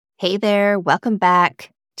Hey there, welcome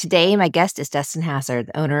back. Today, my guest is Dustin Hassard,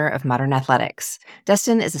 the owner of Modern Athletics.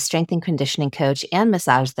 Dustin is a strength and conditioning coach and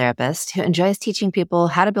massage therapist who enjoys teaching people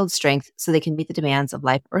how to build strength so they can meet the demands of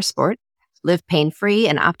life or sport, live pain-free,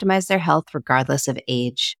 and optimize their health regardless of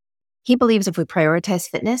age. He believes if we prioritize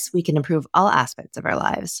fitness, we can improve all aspects of our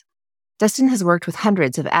lives. Dustin has worked with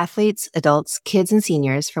hundreds of athletes, adults, kids, and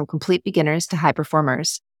seniors from complete beginners to high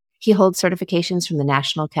performers. He holds certifications from the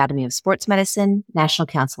National Academy of Sports Medicine, National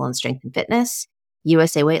Council on Strength and Fitness,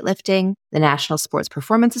 USA Weightlifting, the National Sports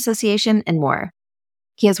Performance Association, and more.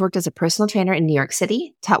 He has worked as a personal trainer in New York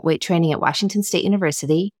City, taught weight training at Washington State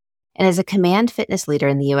University, and is a command fitness leader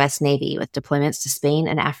in the U.S. Navy with deployments to Spain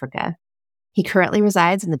and Africa. He currently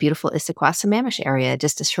resides in the beautiful Issaquah-Sammamish area,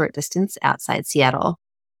 just a short distance outside Seattle.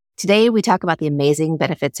 Today, we talk about the amazing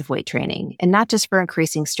benefits of weight training, and not just for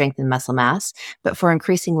increasing strength and muscle mass, but for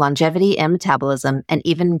increasing longevity and metabolism, and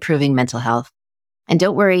even improving mental health. And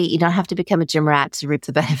don't worry, you don't have to become a gym rat to reap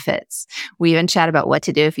the benefits. We even chat about what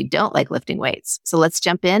to do if you don't like lifting weights. So let's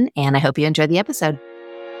jump in, and I hope you enjoy the episode.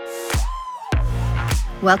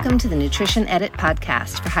 Welcome to the Nutrition Edit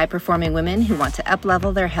podcast for high-performing women who want to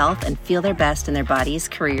up-level their health and feel their best in their bodies,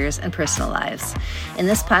 careers, and personal lives. In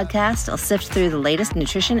this podcast, I'll sift through the latest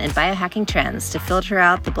nutrition and biohacking trends to filter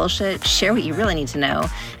out the bullshit, share what you really need to know,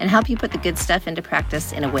 and help you put the good stuff into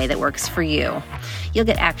practice in a way that works for you. You'll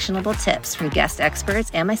get actionable tips from guest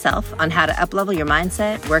experts and myself on how to up-level your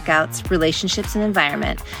mindset, workouts, relationships, and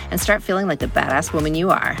environment, and start feeling like the badass woman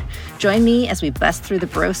you are. Join me as we bust through the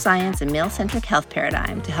bro science and male-centric health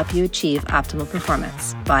paradigm to help you achieve optimal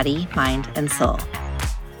performance, body, mind, and soul.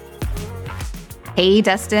 Hey,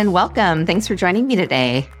 Dustin, welcome. Thanks for joining me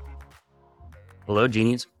today. Hello,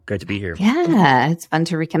 Jeannie. It's great to be here. Yeah, it's fun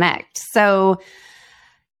to reconnect. So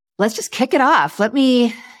let's just kick it off. Let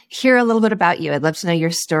me hear a little bit about you. I'd love to know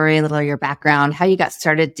your story, a little of your background, how you got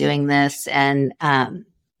started doing this, and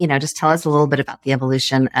just tell us a little bit about the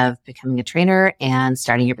evolution of becoming a trainer and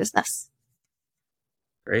starting your business.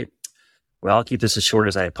 Great. Well, I'll keep this as short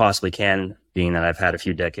as I possibly can, being that I've had a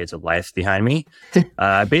few decades of life behind me.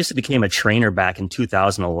 I basically became a trainer back in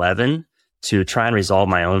 2011 to try and resolve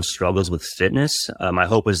my own struggles with fitness. My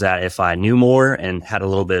hope was that if I knew more and had a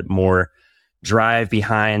little bit more drive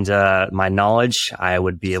behind my knowledge, I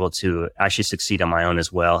would be able to actually succeed on my own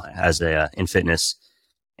as well as in fitness.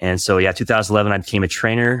 And so, 2011, I became a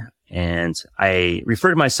trainer, and I refer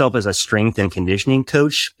to myself as a strength and conditioning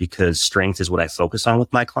coach because strength is what I focus on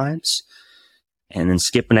with my clients. And then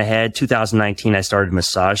skipping ahead, 2019, I started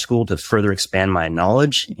massage school to further expand my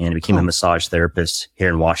knowledge and became a massage therapist here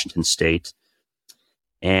in Washington State.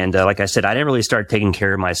 And like I said, I didn't really start taking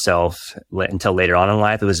care of myself until later on in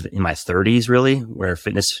life. It was in my 30s, really, where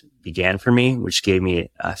fitness began for me, which gave me,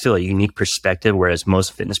 I feel, a unique perspective, whereas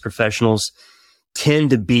most fitness professionals tend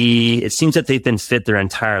to be, it seems that they've been fit their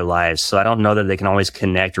entire lives. So I don't know that they can always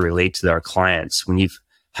connect or relate to their clients when you've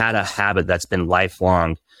had a habit that's been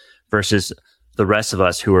lifelong versus the rest of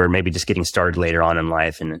us who are maybe just getting started later on in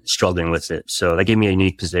life and struggling with it. So that gave me a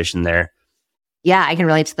unique position there. Yeah, I can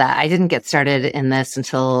relate to that. I didn't get started in this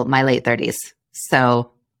until my late 30s. So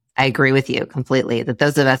I agree with you completely that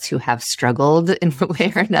those of us who have struggled in one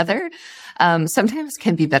way or another sometimes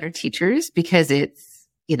can be better teachers because it's,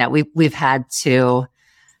 we've had to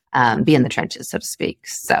be in the trenches, so to speak.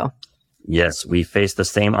 So yes, we face the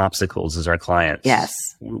same obstacles as our clients. Yes.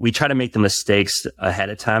 We try to make the mistakes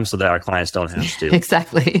ahead of time so that our clients don't have to.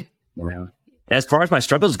 Exactly. As far as my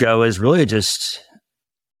struggles go, is really just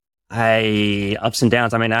ups and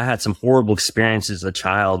downs. I mean, I had some horrible experiences as a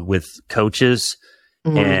child with coaches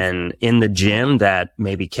and in the gym that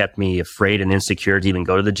maybe kept me afraid and insecure to even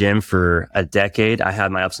go to the gym for a decade. I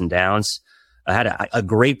had my ups and downs. I had a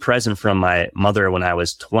great present from my mother when I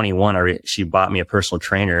was 21. She bought me a personal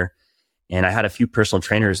trainer. And I had a few personal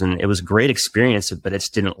trainers, and it was a great experience, but it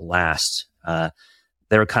just didn't last.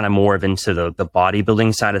 They were kind of more into the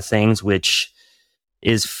bodybuilding side of things, which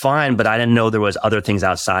is fine, but I didn't know there was other things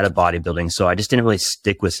outside of bodybuilding. So I just didn't really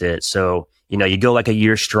stick with it. So, you go like a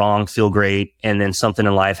year strong, feel great, and then something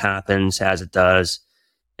in life happens as it does.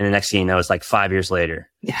 And the next thing you know, it's like 5 years later.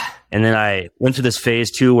 Yeah. And then I went through this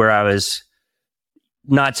phase too, where I was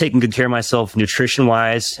not taking good care of myself nutrition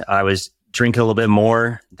wise. I was drinking a little bit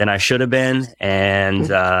more than I should have been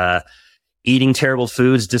and eating terrible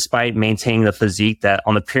foods despite maintaining the physique that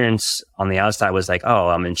on appearance on the outside was like, oh,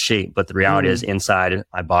 I'm in shape. But the reality is inside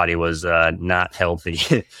my body was not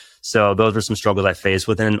healthy. So those were some struggles I faced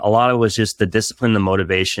with. And a lot of it was just the discipline, the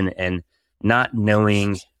motivation, and not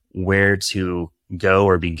knowing where to go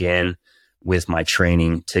or begin with my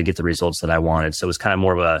training to get the results that I wanted. So it was kind of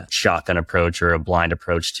more of a shotgun approach or a blind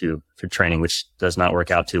approach to training, which does not work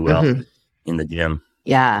out too well in the gym.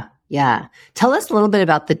 Yeah. Yeah. Tell us a little bit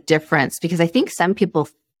about the difference, because I think some people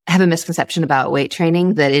have a misconception about weight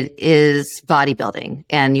training, that it is bodybuilding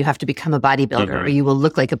and you have to become a bodybuilder or you will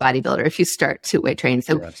look like a bodybuilder if you start to weight train.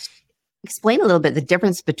 So explain a little bit the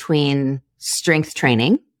difference between strength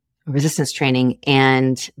training, resistance training,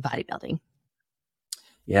 and bodybuilding.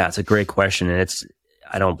 Yeah, it's a great question. And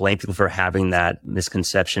I don't blame people for having that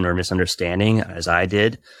misconception or misunderstanding as I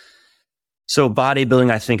did. So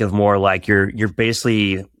bodybuilding, I think of more like you're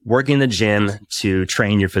basically working in the gym to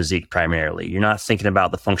train your physique primarily. You're not thinking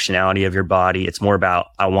about the functionality of your body. It's more about,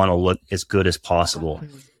 I want to look as good as possible.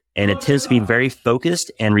 And it tends to be very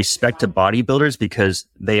focused, and respect to bodybuilders because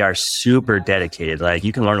they are super dedicated. Like,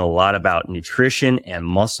 you can learn a lot about nutrition and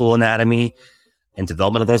muscle anatomy and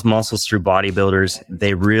development of those muscles through bodybuilders.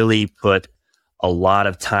 They really put a lot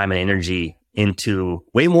of time and energy into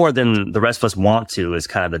way more than the rest of us want to, is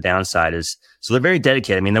kind of the downside is. So they're very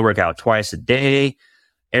dedicated. I mean, they work out twice a day,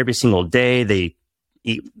 every single day. They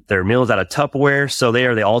eat their meals out of Tupperware. So they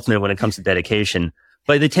are the ultimate when it comes to dedication,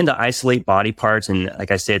 but they tend to isolate body parts. And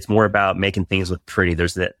like I say, it's more about making things look pretty.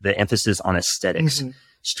 There's the emphasis on aesthetics.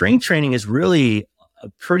 Strength training is really a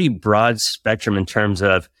pretty broad spectrum in terms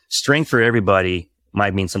of strength. For everybody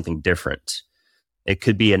might mean something different. It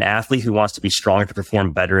could be an athlete who wants to be stronger to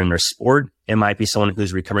perform better in their sport. It might be someone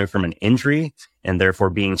who's recovering from an injury, and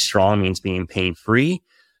therefore being strong means being pain-free.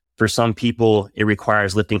 For some people, it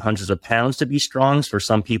requires lifting hundreds of pounds to be strong. For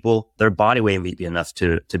some people, their body weight may be enough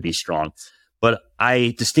to be strong. But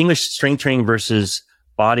I distinguish strength training versus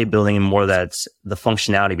bodybuilding, and more that's the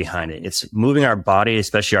functionality behind it. It's moving our body,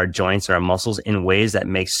 especially our joints and our muscles, in ways that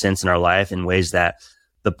make sense in our life, in ways that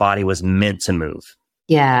the body was meant to move.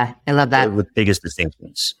 Yeah, I love that. With biggest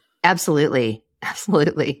distinctions. Absolutely.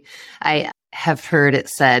 Absolutely. I have heard it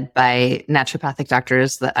said by naturopathic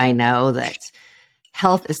doctors that I know that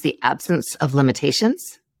health is the absence of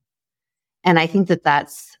limitations. And I think that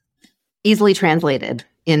that's easily translated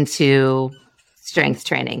into strength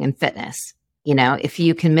training and fitness. You know, if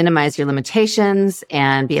you can minimize your limitations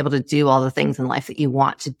and be able to do all the things in life that you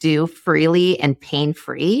want to do freely and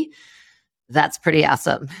pain-free, that's pretty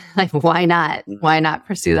awesome. Like, why not? Why not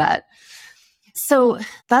pursue that? So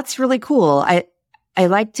that's really cool. I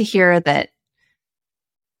like to hear that.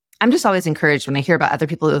 I'm just always encouraged when I hear about other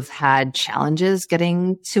people who have had challenges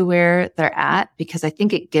getting to where they're at, because I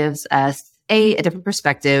think it gives us a different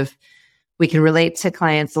perspective. We can relate to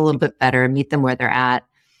clients a little bit better, meet them where they're at.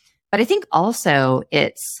 But I think also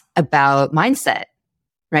it's about mindset.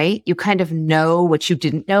 Right? You kind of know what you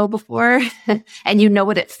didn't know before, and you know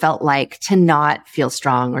what it felt like to not feel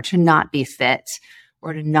strong or to not be fit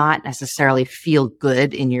or to not necessarily feel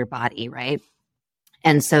good in your body. Right?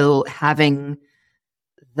 And so having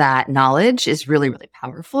that knowledge is really, really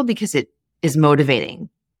powerful because it is motivating,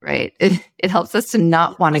 right? It helps us to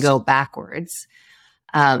not want to go backwards.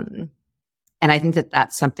 And I think that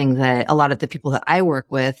that's something that a lot of the people that I work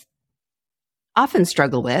with often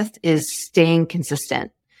struggle with, is staying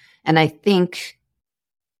consistent. And I think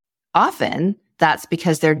often that's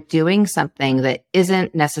because they're doing something that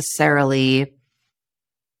isn't necessarily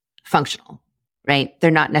functional, right?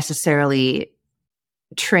 They're not necessarily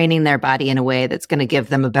training their body in a way that's going to give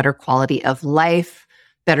them a better quality of life,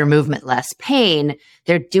 better movement, less pain.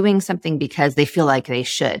 They're doing something because they feel like they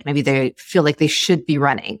should. Maybe they feel like they should be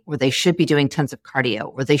running, or they should be doing tons of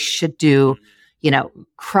cardio, or they should do,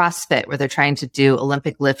 CrossFit, where they're trying to do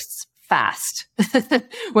Olympic lifts fast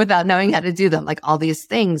without knowing how to do them, like all these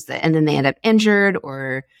things and then they end up injured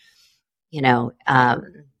or,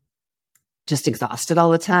 just exhausted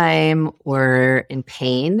all the time or in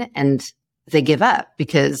pain, and they give up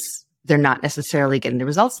because they're not necessarily getting the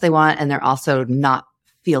results they want. And they're also not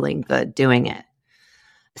feeling good doing it.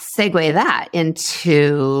 Segue that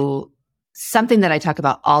into something that I talk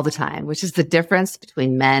about all the time, which is the difference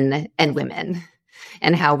between men and women,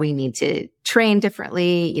 and how we need to train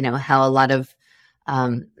differently. How a lot of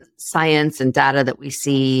science and data that we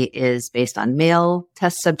see is based on male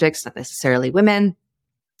test subjects, not necessarily women.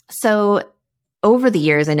 So over the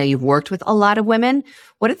years, I know you've worked with a lot of women.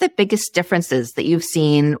 What are the biggest differences that you've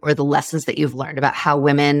seen, or the lessons that you've learned about how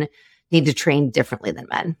women need to train differently than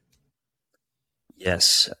men?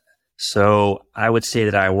 Yes. So I would say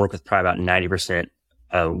that I work with probably about 90%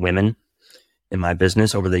 women in my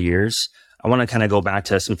business over the years. I want to kind of go back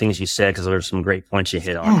to some things you said, because there are some great points you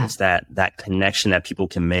hit on. Yeah. It's that connection that people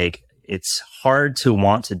can make. It's hard to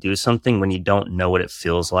want to do something when you don't know what it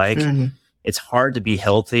feels like. Mm-hmm. It's hard to be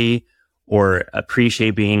healthy or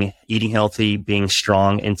appreciate eating healthy, being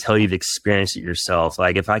strong until you've experienced it yourself.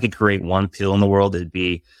 Like if I could create one pill in the world, it'd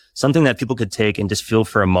be something that people could take and just feel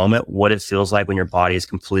for a moment what it feels like when your body is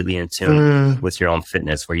completely in tune with your own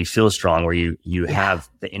fitness, where you feel strong, where you have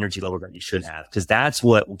the energy level that you should have, because that's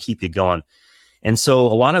what will keep you going. And so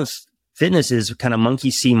a lot of fitness is kind of monkey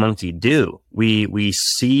see, monkey do. We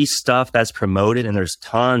see stuff that's promoted and there's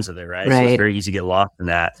tons of it, right? So it's very easy to get lost in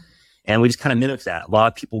that. And we just kind of mimic that. A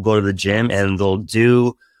lot of people go to the gym and they'll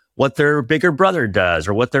do what their bigger brother does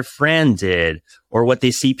or what their friend did or what they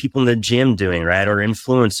see people in the gym doing, right? Or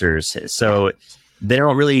influencers. So they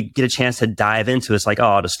don't really get a chance to dive into it. It's like, oh,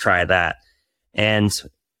 I'll just try that. And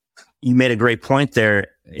you made a great point there.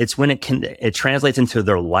 It's when it translates into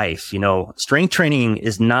their life. You know, strength training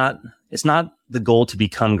it's not the goal to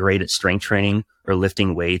become great at strength training or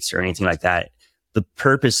lifting weights or anything like that. The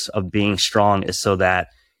purpose of being strong is so that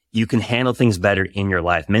you can handle things better in your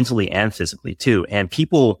life, mentally and physically too. And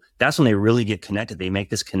people, that's when they really get connected. They make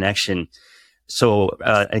this connection. So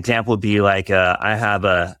an example would be like, I have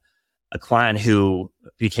a client who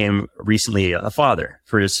became recently a father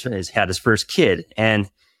had his first kid,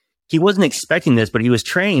 and he wasn't expecting this, but he was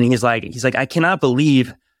training. He's like, I cannot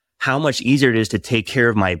believe how much easier it is to take care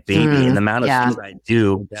of my baby and the amount of things I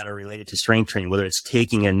do that are related to strength training, whether it's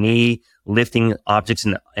taking a knee, lifting objects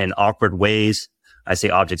in awkward ways. I say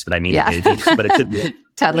objects, but I mean babies, but it could be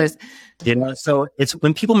toddlers. You know, so it's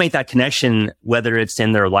when people make that connection, whether it's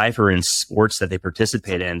in their life or in sports that they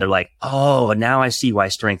participate in, they're like, oh, now I see why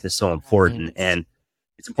strength is so important. And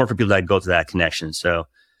it's important for people to go to that connection. So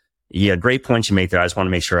yeah, great point you make there. I just want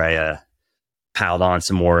to make sure I piled on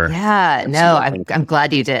some more. Yeah, no, I'm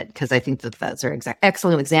glad you did, because I think that those are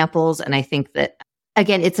excellent examples. And I think that,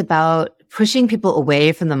 again, it's about pushing people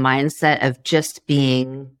away from the mindset of just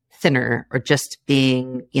being thinner or just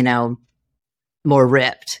being, more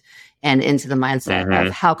ripped, and into the mindset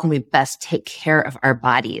of how can we best take care of our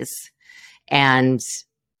bodies and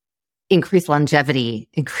increase longevity,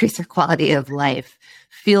 increase our quality of life,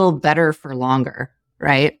 feel better for longer,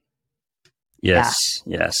 right? Yes.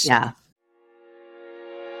 Yeah.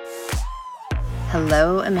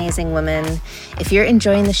 Hello, amazing woman. If you're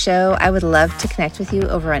enjoying the show, I would love to connect with you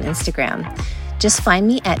over on Instagram. Just find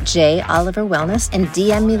me at @JOliverWellness and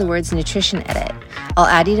DM me the words Nutrition Edit. I'll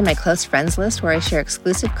add you to my close friends list where I share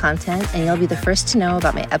exclusive content, and you'll be the first to know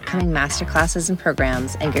about my upcoming masterclasses and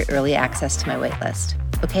programs and get early access to my waitlist.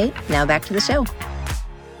 Okay, now back to the show.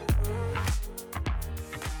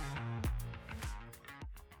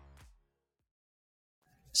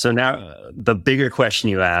 So now the bigger question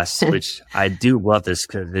you asked, which I do love this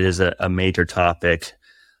because it is a major topic.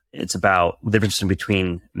 It's about the difference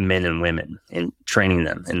between men and women and training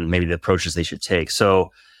them and maybe the approaches they should take. So a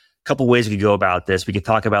couple ways we could go about this. We could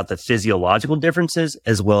talk about the physiological differences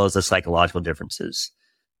as well as the psychological differences.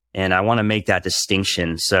 And I want to make that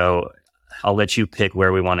distinction. So I'll let you pick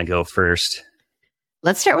where we want to go first.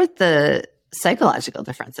 Let's start with the psychological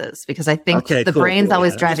differences, because I think the brain's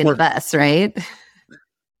always driving the bus, right?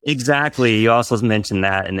 Exactly. You also mentioned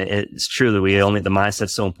that. And it's true that the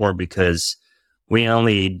mindset's so important because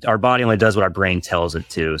our body only does what our brain tells it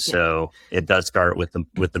to. So it does start with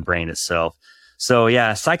the brain itself. So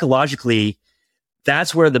yeah, psychologically,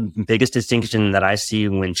 that's where the biggest distinction that I see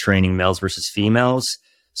when training males versus females.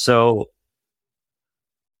 So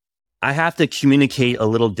I have to communicate a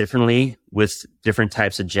little differently with different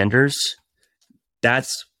types of genders.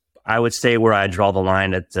 That's, I would say, where I draw the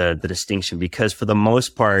line at the distinction, because for the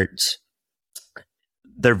most part,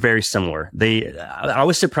 they're very similar. I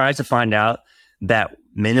was surprised to find out that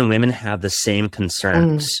men and women have the same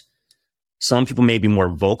concerns. Some people may be more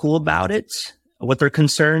vocal about it, what their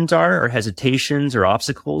concerns are, or hesitations or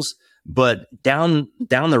obstacles. But down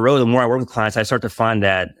the road, the more I work with clients, I start to find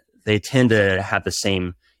that they tend to have the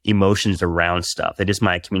same emotions around stuff. They just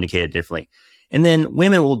might communicate it differently. And then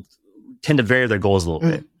women will tend to vary their goals a little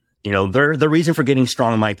bit. The reason for getting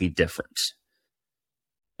strong might be different.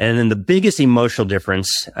 And then the biggest emotional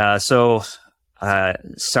difference.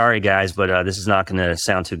 Sorry guys, but this is not going to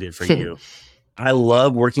sound too good for you. I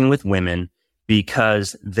love working with women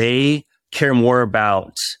because they care more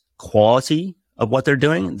about quality of what they're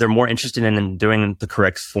doing. They're more interested in doing the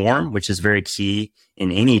correct form, which is very key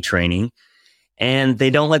in any training. And they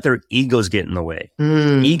don't let their egos get in the way.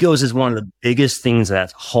 Egos is one of the biggest things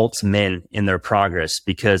that halts men in their progress,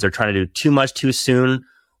 because they're trying to do too much too soon,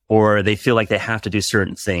 or they feel like they have to do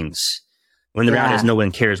certain things. When the reality is no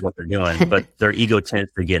one cares what they're doing, but their ego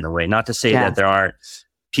tends to get in the way. Not to say that there aren't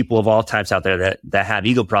people of all types out there that have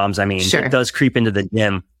ego problems. I mean, it does creep into the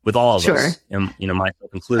gym with all of us, and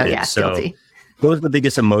myself included. So those are the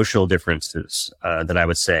biggest emotional differences that I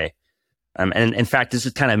would say. And in fact, this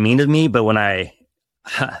is kind of mean of me, but when I'm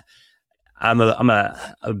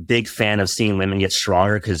a big fan of seeing women get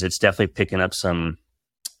stronger because it's definitely picking up some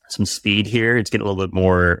speed here. It's getting a little bit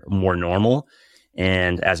more normal,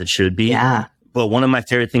 and as it should be. Yeah. But one of my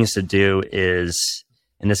favorite things to do is,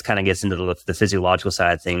 and this kind of gets into the physiological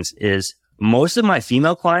side of things, is most of my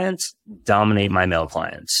female clients dominate my male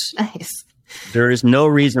clients. Nice. There is no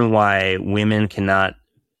reason why women cannot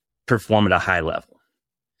perform at a high level.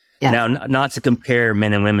 Yeah. Now, not to compare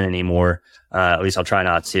men and women anymore. At least I'll try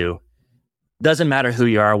not to. Doesn't matter who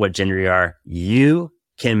you are, what gender you are, you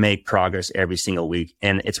can make progress every single week.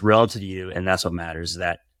 And it's relative to you. And that's what matters, is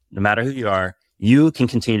that no matter who you are, you can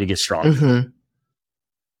continue to get stronger. Mm-hmm.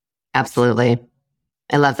 Absolutely.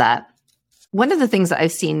 I love that. One of the things that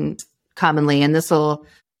I've seen commonly, and this will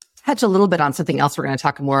touch a little bit on something else we're going to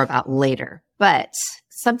talk more about later, but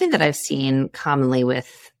something that I've seen commonly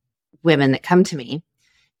with women that come to me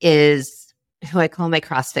is who I call my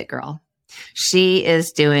CrossFit girl. She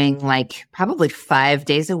is doing like probably 5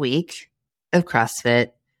 days a week of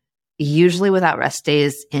CrossFit, usually without rest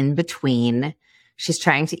days in between. She's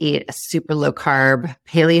trying to eat a super low carb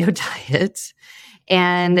paleo diet,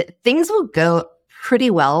 and things will go pretty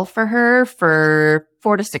well for her for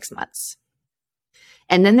 4 to 6 months.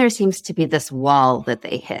 And then there seems to be this wall that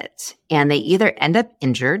they hit, and they either end up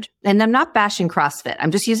injured. And I'm not bashing CrossFit.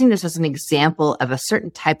 I'm just using this as an example of a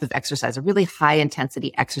certain type of exercise, a really high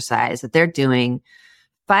intensity exercise that they're doing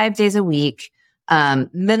 5 days a week,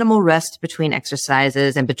 minimal rest between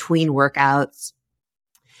exercises and between workouts.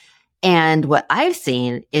 And what I've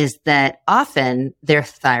seen is that often their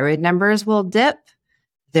thyroid numbers will dip,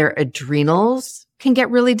 their adrenals can get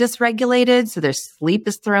really dysregulated, so their sleep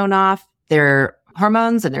is thrown off, their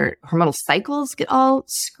hormones and their hormonal cycles get all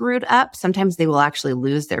screwed up. Sometimes they will actually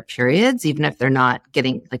lose their periods, even if they're not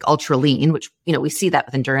getting like ultra lean, which, we see that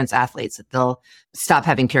with endurance athletes, that they'll stop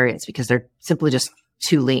having periods because they're simply just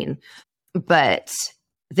too lean. But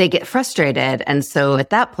they get frustrated. And so at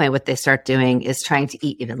that point, what they start doing is trying to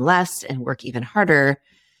eat even less and work even harder.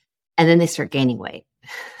 And then they start gaining weight.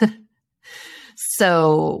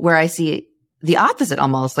 So where I see the opposite,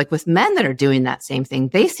 almost like with men that are doing that same thing,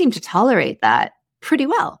 they seem to tolerate that pretty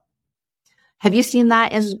well. Have you seen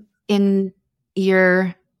that in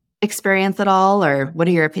your experience at all? Or what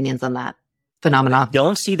are your opinions on that phenomenon? I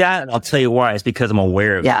don't see that. And I'll tell you why. It's because I'm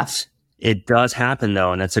aware of it. It does happen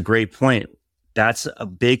though. And that's a great point. That's a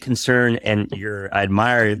big concern. And I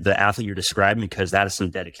admire the athlete you're describing, because that is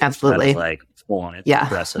some dedication. Absolutely. That is like full on. It's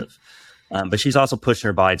impressive. But she's also pushing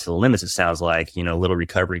her body to the limits. It sounds like, a little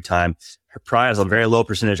recovery time. Her probably has a very low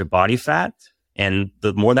percentage of body fat. And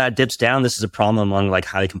the more that dips down, this is a problem among like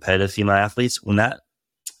highly competitive female athletes. When that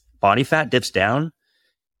body fat dips down,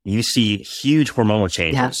 you see huge hormonal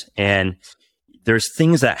changes. Yeah. And there's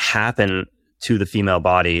things that happen to the female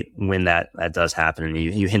body when that does happen. And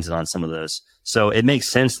you hinted on some of those. So it makes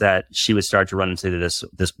sense that she would start to run into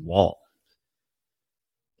this wall.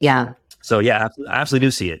 Yeah. So yeah, I absolutely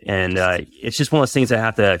do see it. And it's just one of those things that I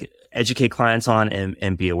have to educate clients on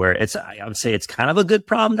and be aware. I would say it's kind of a good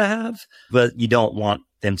problem to have, but you don't want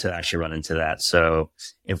them to actually run into that. So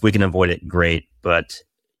if we can avoid it, great, but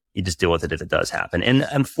you just deal with it if it does happen. And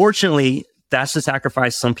unfortunately, that's the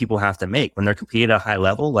sacrifice some people have to make when they're competing at a high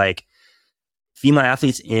level. Like female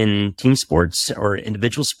athletes in team sports or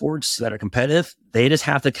individual sports that are competitive, they just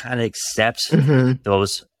have to kind of accept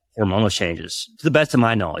those hormonal changes to the best of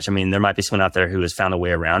my knowledge. I mean, there might be someone out there who has found a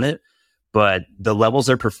way around it, but the levels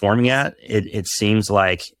they're performing at, it seems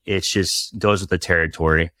like it just goes with the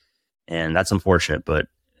territory, and that's unfortunate.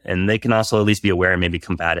 And they can also at least be aware and maybe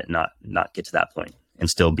combat it, and not get to that point and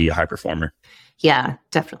still be a high performer. Yeah,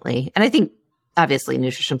 definitely. And I think obviously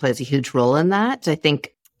nutrition plays a huge role in that. I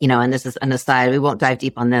think, and this is an aside, we won't dive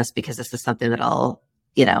deep on this because this is something that I'll,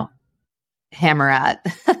 hammer at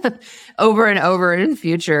over and over in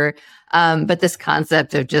future. But this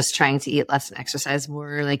concept of just trying to eat less and exercise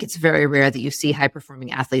more, like it's very rare that you see high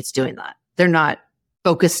performing athletes doing that. They're not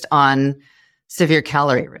focused on severe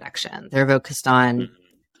calorie reduction. They're focused on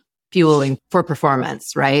fueling for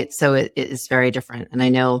performance, right? So it is very different. And I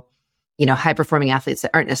know, high performing athletes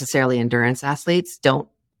that aren't necessarily endurance athletes don't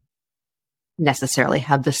necessarily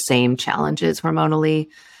have the same challenges hormonally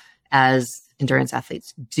as endurance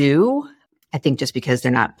athletes do. I think just because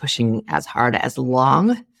they're not pushing as hard as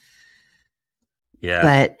long. Yeah.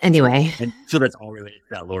 But anyway. I feel that's all related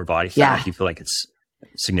to that lower body fat. Yeah. You feel like it's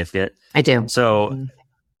significant. I do. So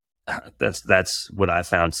that's what I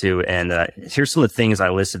found too. And here's some of the things I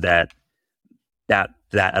listed that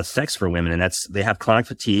affects for women. And that's, they have chronic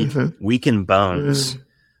fatigue, weakened bones,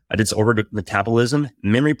 disordered metabolism,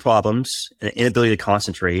 memory problems, and inability to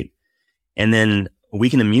concentrate, and then a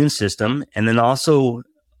weakened immune system, and then also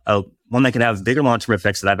one that can have bigger long-term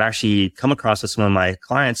effects that I've actually come across with some of my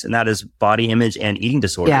clients, and that is body image and eating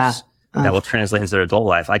disorders that will translate into their adult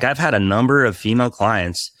life. Like I've had a number of female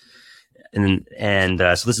clients, and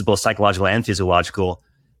so this is both psychological and physiological,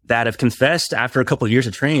 that have confessed after a couple of years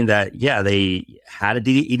of training that, they had a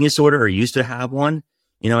eating disorder or used to have one,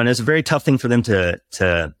 and it's a very tough thing for them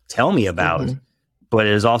to tell me about, but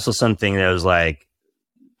it is also something that was like,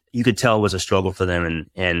 you could tell was a struggle for them.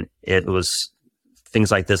 And it was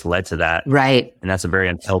things like this led to that. Right. And that's a very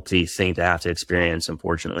unhealthy thing to have to experience,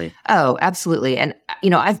 unfortunately. Oh, absolutely. And,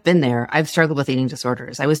 I've been there. I've struggled with eating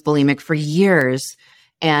disorders. I was bulimic for years.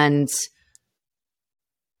 And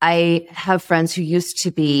I have friends who used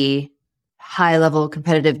to be high-level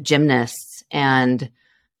competitive gymnasts and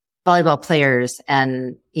volleyball players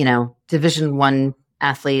and, Division I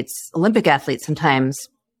athletes, Olympic athletes sometimes,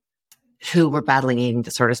 who were battling eating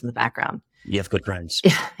disorders in the background. You have good friends.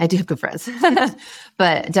 Yeah, I do have good friends.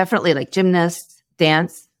 But definitely like gymnasts,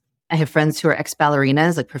 dance. I have friends who are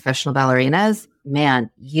ex-ballerinas, like professional ballerinas.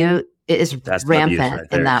 Man, it is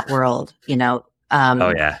rampant in that world,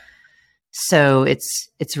 Oh, yeah. So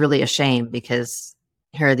it's really a shame because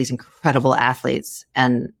here are these incredible athletes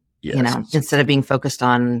and, instead of being focused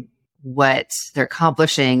on what they're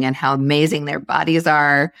accomplishing and how amazing their bodies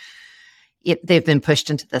are, they've been pushed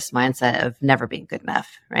into this mindset of never being good enough,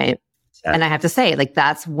 right? Yeah. And I have to say, like,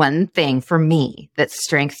 that's one thing for me that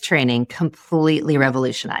strength training completely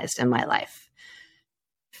revolutionized in my life.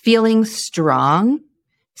 Feeling strong,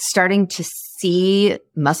 starting to see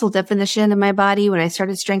muscle definition in my body when I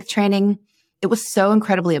started strength training, it was so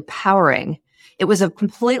incredibly empowering. It was a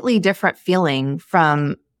completely different feeling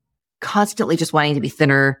from constantly just wanting to be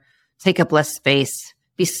thinner, take up less space,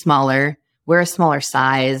 be smaller, wear a smaller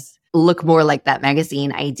size, look more like that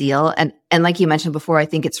magazine ideal. And like you mentioned before, I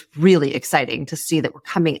think it's really exciting to see that we're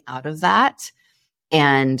coming out of that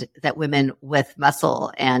and that women with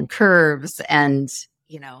muscle and curves and,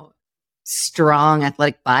 strong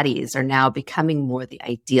athletic bodies are now becoming more the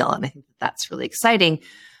ideal. And I think that's really exciting.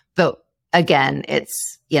 But again,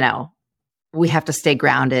 it's, we have to stay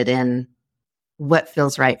grounded in what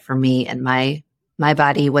feels right for me and my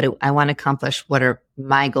body. What do I want to accomplish? What are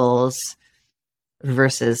my goals?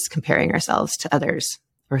 Versus comparing ourselves to others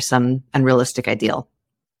or some unrealistic ideal.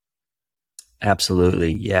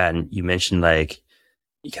 Absolutely. Yeah. And you mentioned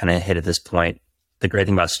you kind of hit at this point. The great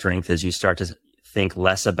thing about strength is you start to think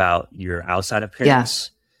less about your outside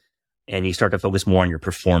appearance and you start to focus more on your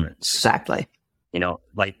performance. Exactly.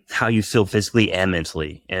 Like how you feel physically and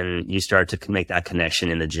mentally. And you start to make that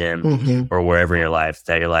connection in the gym or wherever in your life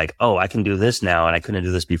that you're like, oh, I can do this now and I couldn't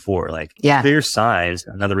do this before. Clear signs.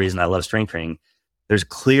 Another reason I love strength training. There's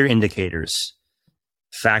clear indicators,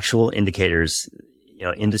 factual indicators,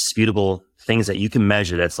 indisputable things that you can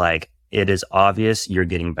measure. That's it is obvious you're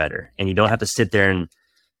getting better, and you don't have to sit there and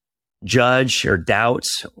judge or doubt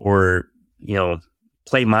or,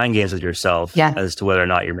 play mind games with yourself as to whether or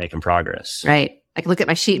not you're making progress. Right. I can look at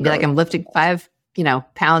my sheet and be like, I'm lifting 5,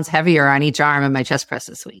 pounds heavier on each arm in my chest press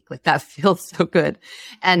this week. Like that feels so good.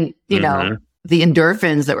 And, the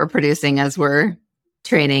endorphins that we're producing as we're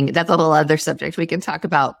training, that's a whole other subject we can talk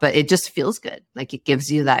about, but it just feels good. Like it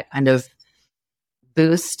gives you that kind of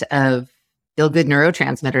boost of feel good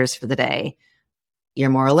neurotransmitters for the day. You're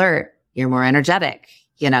more alert, you're more energetic,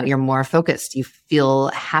 you're more focused, you feel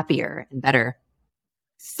happier and better.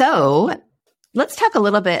 So let's talk a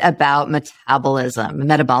little bit about metabolism,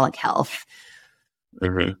 metabolic health.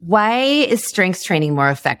 Why is strength training more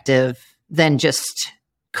effective than just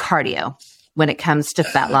cardio when it comes to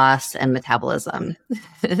fat loss and metabolism?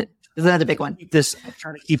 Is that a big one? I'm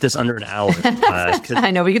trying to keep this under an hour.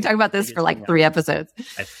 I know we can talk about this for 3 episodes.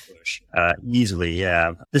 I push easily.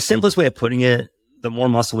 Yeah. The simplest way of putting it, the more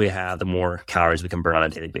muscle we have, the more calories we can burn on a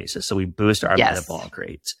daily basis. So we boost our metabolic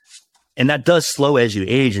rate. And that does slow as you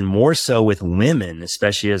age, and more so with women,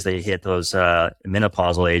 especially as they hit those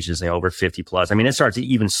menopausal ages, over 50 plus. I mean, it starts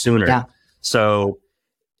even sooner. Yeah. So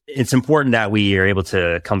it's important that we are able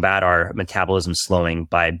to combat our metabolism slowing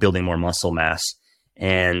by building more muscle mass.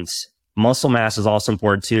 And muscle mass is also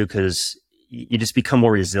important too, because you just become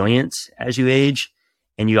more resilient as you age,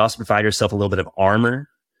 and you also provide yourself a little bit of armor,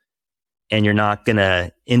 and you're not going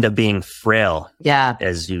to end up being frail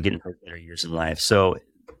as you get into later years in life. So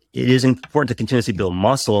it is important to continuously build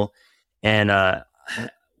muscle. And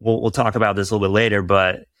we'll talk about this a little bit later,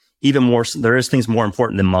 but even more, there is things more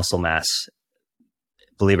important than muscle mass,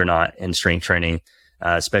 believe it or not, in strength training,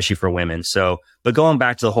 especially for women. So, but going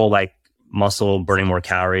back to the whole muscle burning more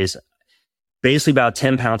calories, basically about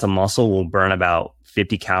 10 pounds of muscle will burn about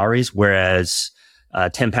 50 calories, whereas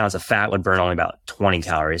 10 pounds of fat would burn only about 20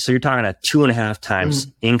 calories. So you're talking a 2.5 times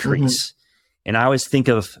increase. And I always think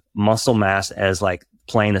of muscle mass as like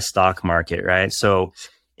playing the stock market, right? So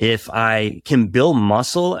if I can build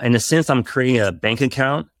muscle, in a sense, I'm creating a bank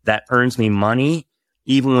account that earns me money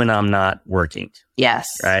even when I'm not working. Yes.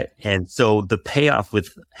 Right. And so the payoff with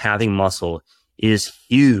having muscle is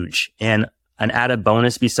huge. And an added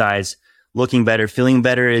bonus besides looking better, feeling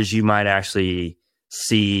better, is you might actually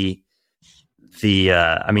see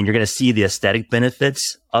you're going to see the aesthetic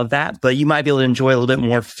benefits of that, but you might be able to enjoy a little bit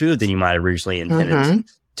more food than you might have originally intended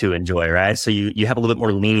to enjoy, right? So you have a little bit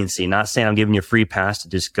more leniency. Not saying I'm giving you a free pass to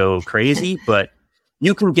just go crazy, but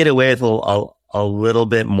you can get away with a little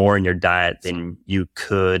bit more in your diet than you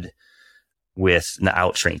could with an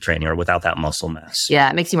out strength training or without that muscle mass. Yeah,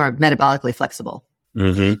 it makes you more metabolically flexible.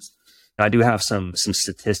 I do have some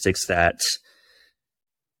statistics that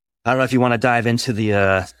I don't know if you want to dive into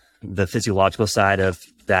the physiological side of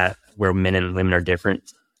that, where men and women are different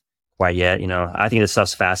quite yet. I think this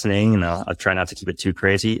stuff's fascinating, I'll try not to keep it too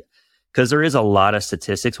crazy because there is a lot of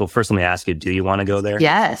statistics. Well, first, let me ask you, do you want to go there?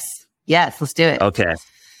 Yes, let's do it. Okay.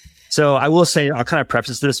 So I will say, I'll kind of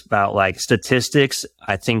preface this about like statistics,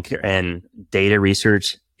 I think, and data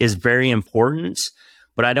research is very important,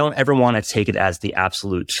 but I don't ever want to take it as the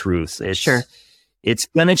absolute truth. It's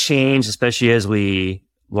going to change, especially as we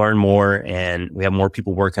learn more and we have more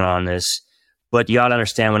people working on this. But you got to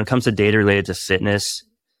understand, when it comes to data related to fitness,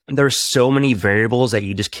 there's so many variables that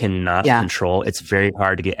you just cannot control. It's very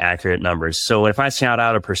hard to get accurate numbers. So if I shout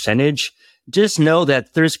out a percentage, just know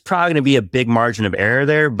that there's probably going to be a big margin of error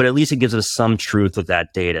there, but at least it gives us some truth with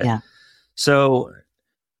that data. Yeah. So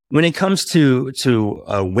when it comes to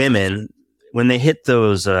women, when they hit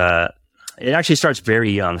those, it actually starts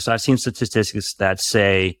very young. So I've seen statistics that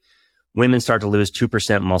say women start to lose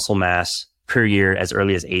 2% muscle mass per year as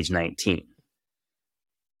early as age 19.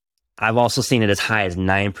 I've also seen it as high as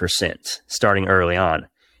 9% starting early on.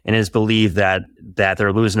 And it's believed that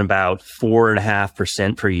they're losing about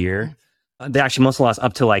 4.5% per year. They actually muscle loss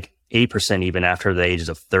up to like 8% even after the ages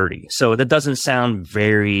of 30. So that doesn't sound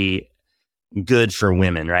very good for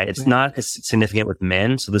women, right? It's not as significant with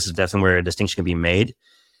men. So this is definitely where a distinction can be made.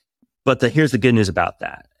 But here's the good news about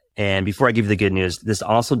that. And before I give you the good news, this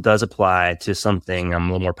also does apply to something I'm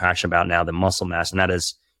a little more passionate about now than muscle mass, and that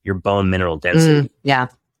is your bone mineral density.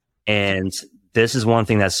 And this is one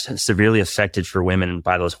thing that's severely affected for women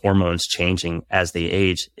by those hormones changing as they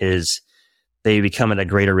age, is they become at a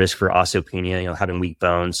greater risk for osteopenia, having weak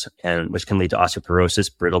bones, and which can lead to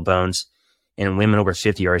osteoporosis, brittle bones. And women over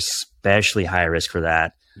 50 are especially high risk for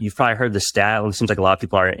that. You've probably heard the stat. It seems like a lot of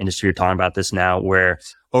people in our industry are talking about this now, where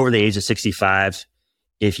over the age of 65,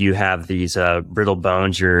 if you have these brittle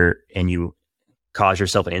bones and you cause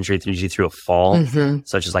yourself an injury usually through a fall,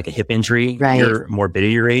 such as like a hip injury, your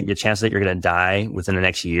morbidity rate, your chance that you're going to die within the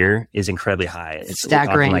next year is incredibly high. It's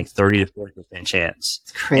staggering, like 30 to 40% chance.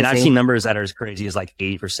 It's crazy. And I've seen numbers that are as crazy as like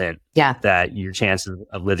 80%. That your chances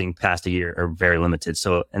of living past a year are very limited.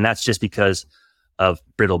 So, and that's just because of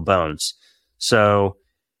brittle bones. So,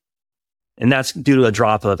 and that's due to a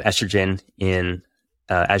drop of estrogen in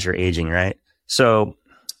as you're aging, right? So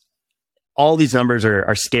all these numbers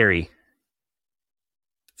are scary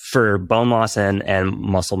for bone loss and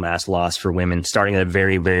muscle mass loss for women starting at a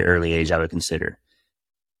very, very early age, I would consider.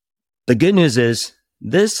 The good news is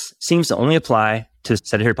this seems to only apply to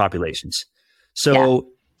sedentary populations. So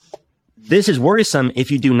this is worrisome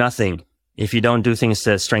if you do nothing, if you don't do things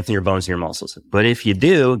to strengthen your bones and your muscles. But if you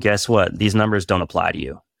do, guess what? These numbers don't apply to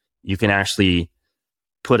you. You can actually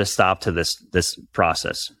put a stop to this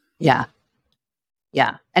process. Yeah.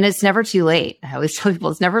 And it's never too late. I always tell people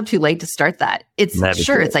it's never too late to start that. It's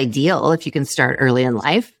ideal if you can start early in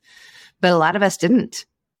life, but a lot of us didn't.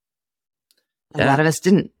 A lot of us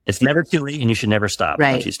didn't. It's never too late and you should never stop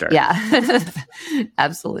once you start. Yeah.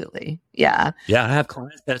 Absolutely. Yeah. Yeah. I have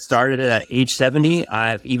clients that started at age 70.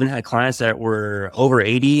 I've even had clients that were over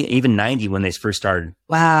 80, even 90 when they first started.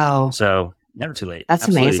 Wow. So never too late. That's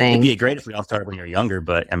amazing. It'd be great if we all started when you're younger,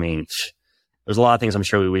 but I mean, there's a lot of things I'm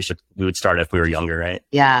sure we would start if we were younger, right?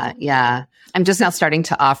 Yeah. I'm just now starting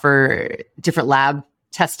to offer different lab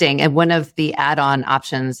testing. And one of the add-on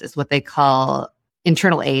options is what they call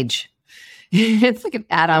internal age. It's like an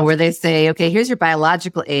add-on where they say, okay, here's your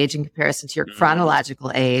biological age in comparison to your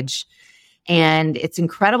chronological age. And it's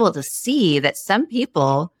incredible to see that some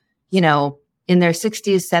people, in their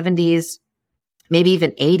 60s, 70s, maybe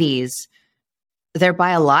even 80s, their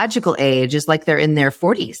biological age is like they're in their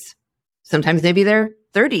 40s. Sometimes maybe their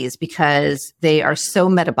 30s because they are so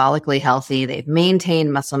metabolically healthy. They've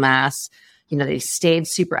maintained muscle mass. They've stayed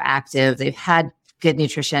super active. They've had good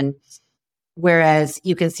nutrition. Whereas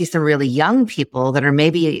you can see some really young people that are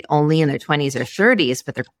maybe only in their 20s or 30s,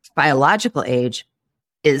 but their biological age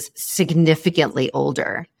is significantly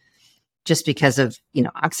older just because of,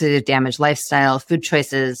 oxidative damage, lifestyle, food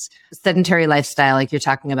choices, sedentary lifestyle, like you're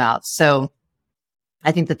talking about. So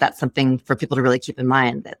I think that that's something for people to really keep in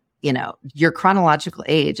mind, that, your chronological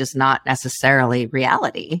age is not necessarily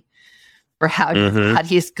reality for how your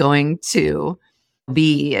body is going to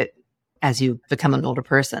be as you become an older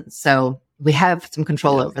person. So we have some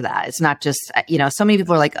control over that. It's not just, so many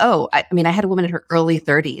people are like, I had a woman in her early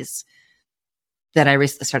 30s that I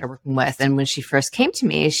recently started working with. And when she first came to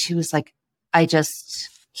me, she was like,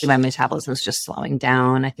 my metabolism is just slowing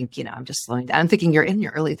down. I think, I'm just slowing down. I'm thinking, you're in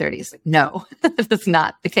your early 30s. Like, no, that's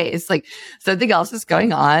not the case. Like, something else is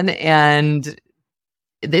going on and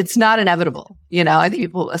it's not inevitable. I think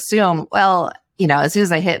people assume, well, as soon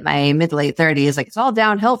as I hit my mid late 30s, like it's all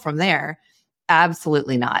downhill from there.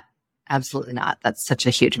 Absolutely not. Absolutely not. That's such a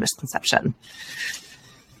huge misconception.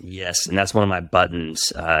 Yes. And that's one of my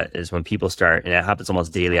buttons is when people start, and it happens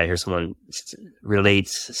almost daily. I hear someone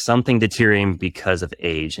relates something deteriorating because of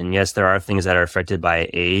age. And yes, there are things that are affected by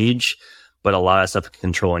age, but a lot of stuff can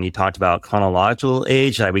control. And you talked about chronological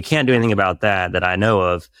age. We can't do anything about that I know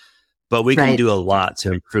of, but we can do a lot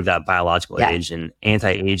to improve that biological age. And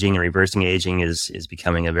anti-aging and reversing aging is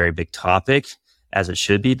becoming a very big topic, as it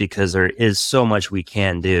should be, because there is so much we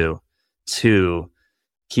can do to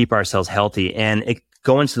keep ourselves healthy. And it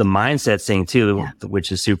go into the mindset thing too,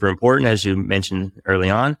 which is super important, as you mentioned early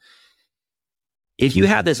on. If you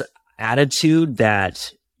have this attitude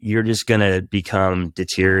that you're just going to become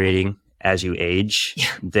deteriorating as you age,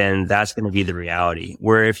 then that's going to be the reality.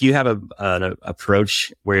 Where if you have an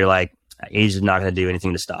approach where you're like, age is not going to do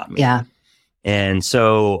anything to stop me. Yeah. And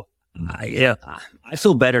so I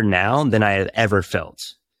feel better now than I have ever felt.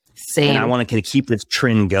 Same. And I want to keep this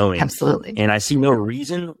trend going. Absolutely. And I see no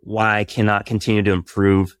reason why I cannot continue to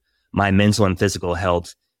improve my mental and physical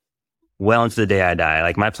health well into the day I die.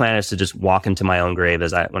 Like, my plan is to just walk into my own grave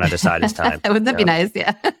when I decide it's time. Wouldn't that be nice?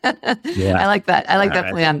 Yeah. I like that. I like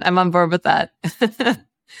that plan. I'm on board with that.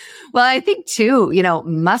 Well, I think too,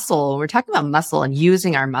 muscle, we're talking about muscle and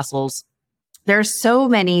using our muscles. There's so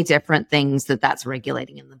many different things that's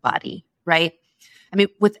regulating in the body, right?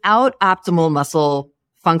 Without optimal muscle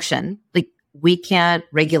function, like, we can't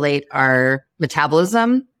regulate our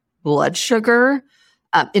metabolism, blood sugar,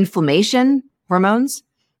 inflammation, hormones.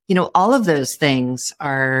 All of those things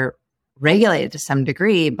are regulated to some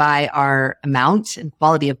degree by our amount and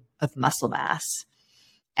quality of muscle mass.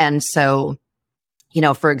 And so,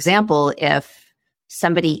 for example, if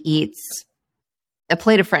somebody eats a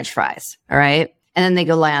plate of French fries, all right, and then they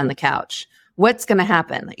go lie on the couch, what's going to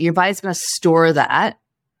happen? Your body's going to store that,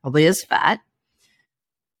 probably as fat.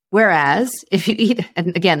 Whereas if you eat,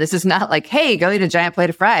 and again, this is not like, hey, go eat a giant plate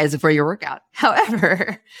of fries before your workout.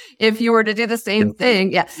 However, if you were to do the same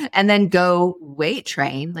thing, and then go weight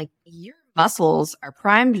train, like, your muscles are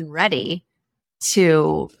primed and ready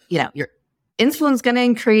to, your insulin's going to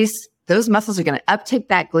increase. Those muscles are going to uptake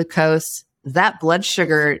that glucose. That blood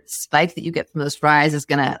sugar spike that you get from those fries is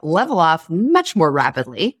going to level off much more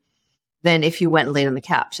rapidly than if you went and laid on the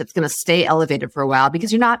couch. It's going to stay elevated for a while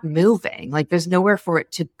because you're not moving. Like, there's nowhere for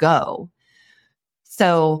it to go.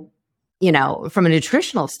 So, from a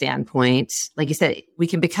nutritional standpoint, like you said, we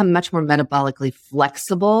can become much more metabolically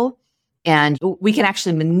flexible, and we can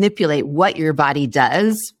actually manipulate what your body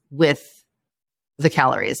does with the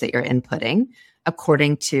calories that you're inputting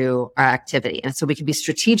according to our activity. And so we can be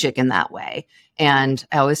strategic in that way. And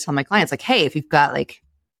I always tell my clients, like, hey, if you've got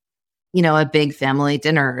a big family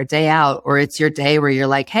dinner or day out, or it's your day where you're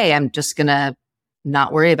like, hey, I'm just going to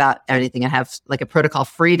not worry about anything and have like a protocol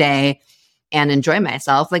free day and enjoy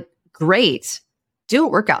myself. Like, great. Do a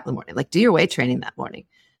workout in the morning. Like, do your weight training that morning.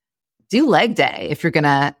 Do leg day. If you're going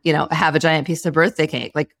to, have a giant piece of birthday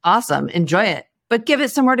cake, like, awesome. Enjoy it, but give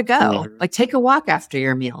it somewhere to go. Like, take a walk after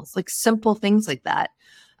your meals, like simple things like that.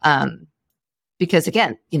 Because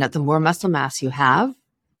again, the more muscle mass you have,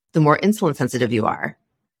 the more insulin sensitive you are,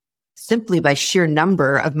 simply by sheer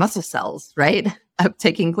number of muscle cells, right?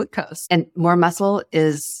 Uptaking glucose. And more muscle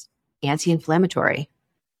is anti-inflammatory,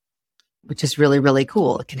 which is really, really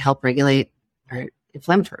cool. It can help regulate our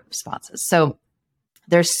inflammatory responses. So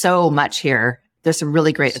there's so much here. There's some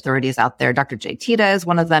really great authorities out there. Dr. Jay Tita is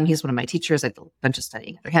one of them. He's one of my teachers. I did a bunch of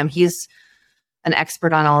studying under him. He's an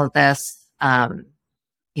expert on all of this.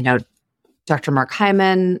 Dr. Mark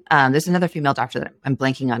Hyman. There's another female doctor that I'm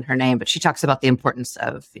blanking on her name, but she talks about the importance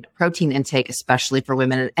of protein intake, especially for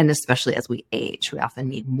women, and especially as we age. We often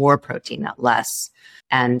need more protein, not less.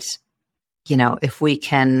 And if we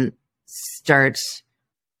can start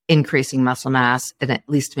increasing muscle mass and at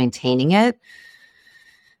least maintaining it,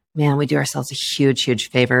 man, we do ourselves a huge, huge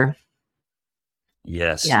favor.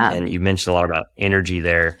 Yes. Yeah. And you mentioned a lot about energy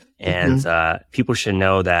there. And people should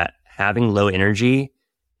know that having low energy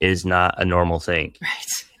is not a normal thing.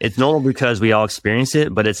 Right. It's normal because we all experience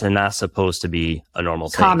it, but it's not supposed to be a normal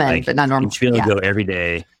thing. Common, but not normal. You should be able to go every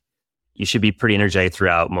day. You should be pretty energetic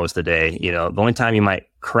throughout most of the day. You know, the only time you might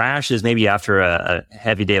crash is maybe after a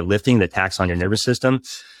heavy day of lifting that taxes on your nervous system.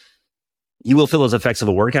 You will feel those effects of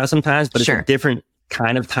a workout sometimes, but it's a different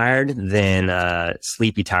kind of tired than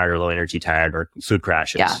sleepy tired or low energy tired or food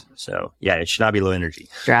crashes. Yeah. So yeah, it should not be low energy.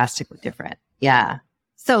 Drastically different. Yeah.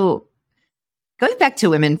 So going back to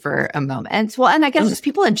women for a moment, well, and I guess just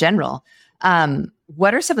people in general,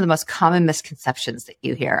 what are some of the most common misconceptions that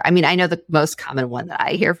you hear? I mean, I know the most common one that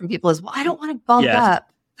I hear from people is, well, I don't want to bulk up.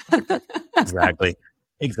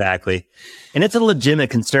 Exactly. And it's a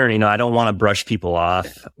legitimate concern. You know, I don't want to brush people off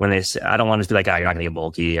when they say, I don't want to be like, oh, you're not going to get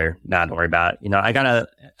bulky or not, don't worry about it. You know, I got to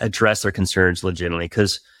address their concerns legitimately,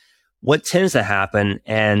 because what tends to happen,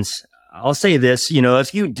 and I'll say this, you know,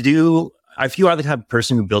 if you are the type of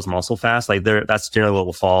person who builds muscle fast, like that's generally what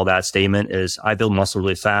will follow that statement is, I build muscle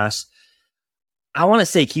really fast. I want to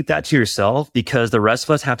say keep that to yourself, because the rest of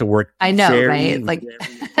us have to work. I know, right? Like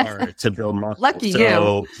hard to build muscle. Lucky you.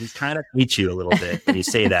 So we kind of hate you a little bit when you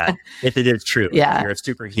say that, if it is true. Yeah, you're a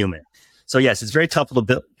superhuman. So yes, it's very tough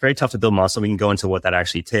to build muscle. We can go into what that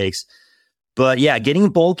actually takes. But yeah, getting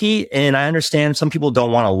bulky, and I understand some people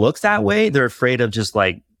don't want to look that way. They're afraid of just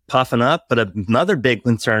like puffing up. But another big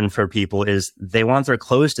concern for people is they want their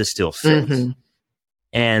clothes to still fit. Mm-hmm.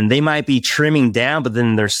 And they might be trimming down, but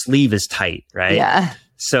then their sleeve is tight, right? Yeah.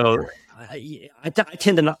 So I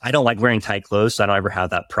tend to I don't like wearing tight clothes, so I don't ever have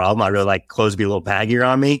that problem. I really like clothes to be a little baggier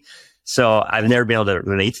on me. So I've never been able to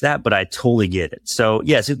relate to that, but I totally get it. So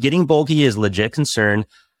yes, getting bulky is a legit concern.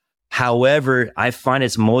 However, I find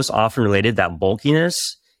it's most often related, that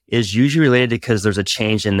bulkiness is usually related because there's a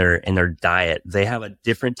change in their diet. They have a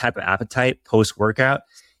different type of appetite post-workout,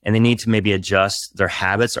 and they need to maybe adjust their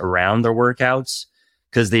habits around their workouts,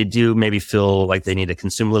 because they do maybe feel like they need to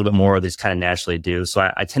consume a little bit more, or they just kind of naturally do.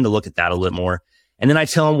 So I tend to look at that a little more. And then I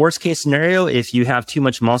tell them, worst case scenario, if you have too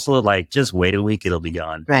much muscle, like just wait a week, it'll be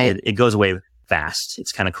gone. Right. It goes away fast.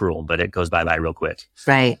 It's kind of cruel, but it goes by real quick.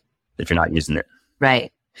 Right. If you're not using it.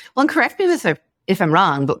 Right. Well, and correct me if I'm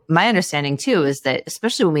wrong, but my understanding too is that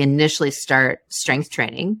especially when we initially start strength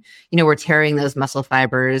training, you know, we're tearing those muscle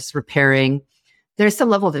fibers, repairing, there's some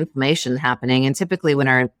level of inflammation happening. And typically when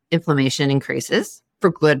our inflammation increases, for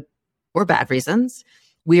good or bad reasons,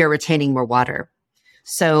 we are retaining more water.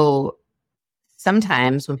 So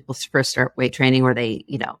sometimes when people first start weight training, where they,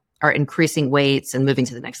 you know, are increasing weights and moving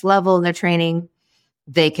to the next level in their training,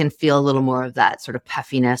 they can feel a little more of that sort of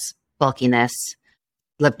puffiness, bulkiness.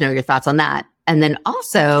 Let me know your thoughts on that. And then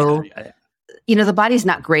also, you know, the body's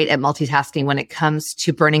not great at multitasking when it comes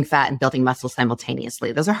to burning fat and building muscle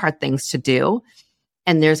simultaneously. Those are hard things to do.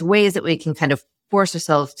 And there's ways that we can kind of force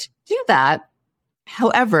ourselves to do that.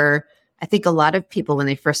 However, I think a lot of people, when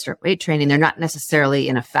they first start weight training, they're not necessarily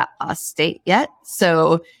in a fat loss state yet.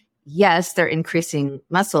 So yes, they're increasing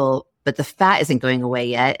muscle, but the fat isn't going away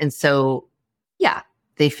yet. And so, yeah,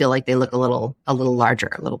 they feel like they look a little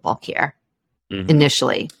larger, a little bulkier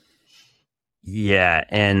initially. Yeah.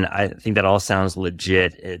 And I think that all sounds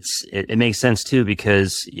legit. It makes sense too,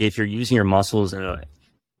 because if you're using your muscles in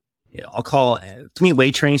to me,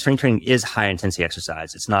 weight training, strength training is high intensity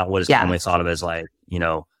exercise. It's not what is commonly thought of as like, you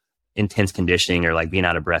know, intense conditioning or like being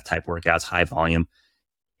out of breath type workouts, high volume.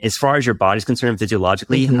 As far as your body's concerned,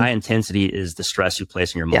 physiologically, high intensity is the stress you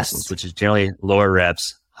place on your muscles, which is generally lower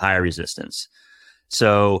reps, higher resistance.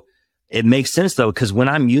 So it makes sense though, because when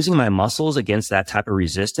I'm using my muscles against that type of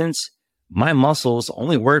resistance, my muscles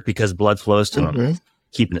only work because blood flows to them.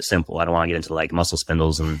 Keeping it simple. I don't want to get into like muscle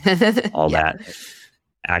spindles and all that.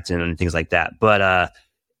 Actin and things like that. But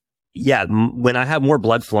when I have more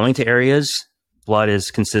blood flowing to areas, blood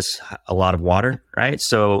consists a lot of water, right?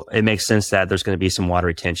 So it makes sense that there's going to be some water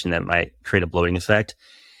retention that might create a bloating effect.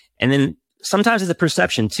 And then sometimes it's a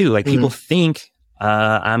perception too. Like people think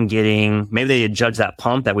I'm getting, maybe they judge that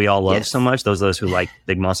pump that we all love so much. Those of us who like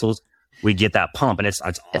big muscles, we get that pump and it's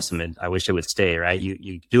awesome. And I wish it would stay, right?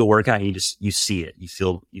 You do a workout and you see it. You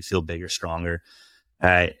feel bigger, stronger.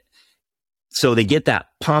 So they get that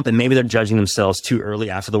pump and maybe they're judging themselves too early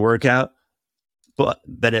after the workout. But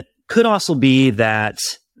it could also be that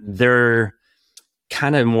they're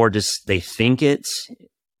kind of more just, they think it.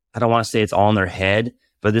 I don't want to say it's all in their head,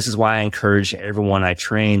 but this is why I encourage everyone I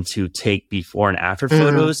train to take before and after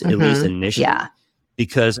photos, at least initially. Yeah.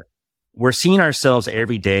 Because we're seeing ourselves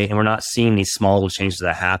every day and we're not seeing these small little changes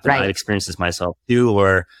that happen. Right. I've experienced this myself too,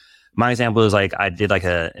 where my example is like, I did like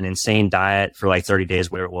an insane diet for like 30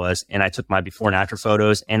 days, where it was. And I took my before and after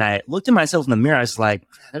photos and I looked at myself in the mirror. I was like,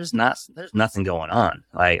 there's nothing going on.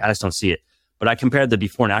 Like, I just don't see it. But I compared the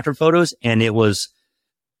before and after photos and it was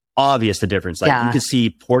obvious the difference. Like you could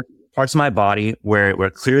see parts of my body where we're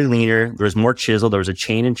clearly leaner. There was more chisel. There was a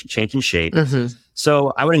change in shape. Mm-hmm.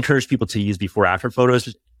 So I would encourage people to use before after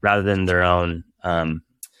photos rather than their own,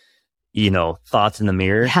 thoughts in the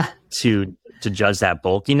mirror to judge that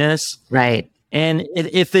bulkiness. Right. And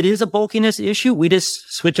if it is a bulkiness issue, we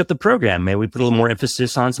just switch up the program. Maybe we put a little more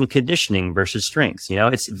emphasis on some conditioning versus strength.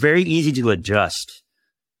 It's very easy to adjust.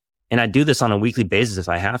 And I do this on a weekly basis if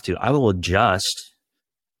I have to. I will adjust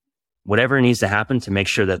whatever needs to happen to make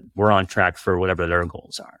sure that we're on track for whatever their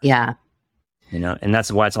goals are. Yeah. And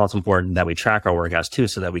that's why it's also important that we track our workouts too,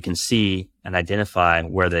 so that we can see and identify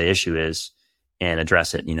where the issue is and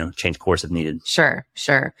address it, change course if needed. Sure.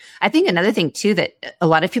 I think another thing too that a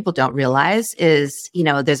lot of people don't realize is,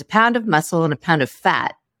 there's a pound of muscle and a pound of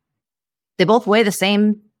fat. They both weigh the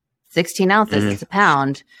same 16 ounces. It's a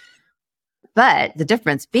pound. But the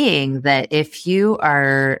difference being that if you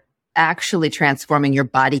are actually transforming your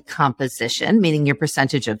body composition, meaning your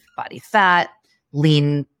percentage of body fat,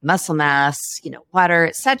 lean muscle mass, water,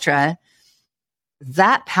 etc.,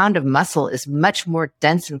 that pound of muscle is much more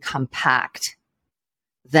dense and compact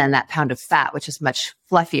than that pound of fat, which is much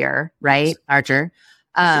fluffier, right? Larger.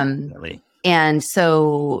 And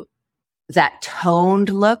so that toned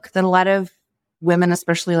look that a lot of women,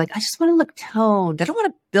 especially, like, I just want to look toned. I don't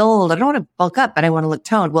want to build. I don't want to bulk up, but I want to look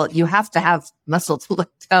toned. Well, you have to have muscle to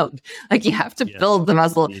look toned. Like, you have to build the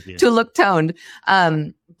muscle to look toned.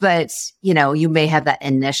 But, you may have that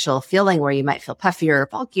initial feeling where you might feel puffier or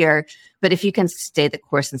bulkier. But if you can stay the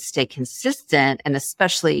course and stay consistent, and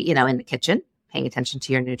especially, in the kitchen, paying attention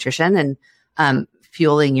to your nutrition and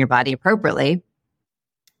fueling your body appropriately,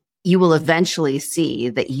 you will eventually see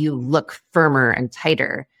that you look firmer and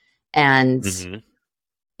tighter and,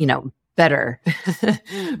 better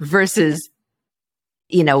versus,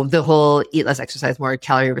 the whole eat less, exercise more,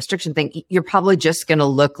 calorie restriction thing. You're probably just going to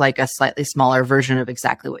look like a slightly smaller version of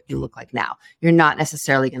exactly what you look like now. You're not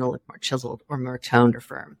necessarily going to look more chiseled or more toned or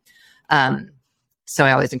firm. So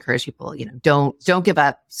I always encourage people, don't give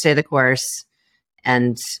up, stay the course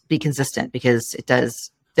and be consistent, because it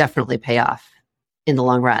does definitely pay off in the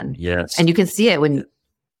long run. Yes. And you can see it when,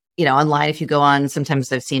 online, if you go on,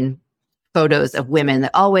 sometimes I've seen photos of women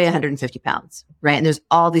that all weigh 150 pounds, right? And there's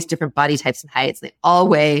all these different body types and heights. They all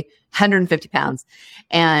weigh 150 pounds.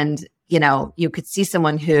 And, you could see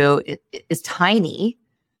someone who is tiny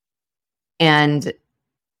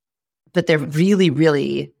but they're really,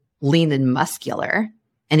 really lean and muscular.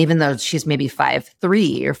 And even though she's maybe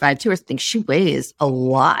 5'3" or 5'2" or something, she weighs a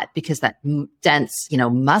lot because that dense,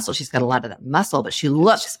 muscle, she's got a lot of that muscle, but she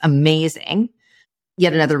looks amazing.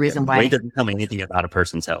 Yet another reason why. Weight doesn't tell me anything about a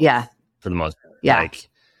person's health. Yeah. For the most part. Yeah.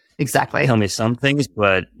 Exactly. Tell me some things,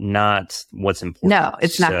 but not what's important. No,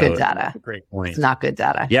 it's not good data. That's a great point. It's not good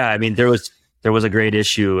data. Yeah. I mean, there was a great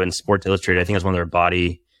issue in Sports Illustrated. I think it was one of their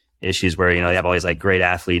body issues where, they have all these like great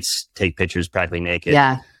athletes take pictures practically naked.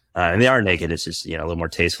 Yeah. And they are naked. It's just, a little more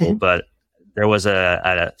tasteful. But there was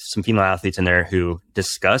some female athletes in there who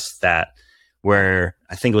discussed that, where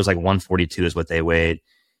I think it was like 142 is what they weighed.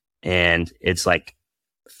 And it's like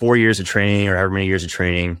 4 years of training or however many years of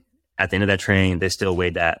training. At the end of that training, they still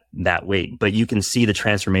weighed that weight. But you can see the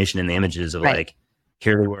transformation in the images of like,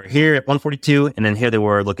 here they were here at 142, and then here they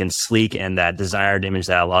were looking sleek, and that desired image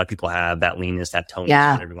that a lot of people have, that leanness, that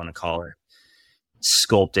toneness, whatever you want to call her,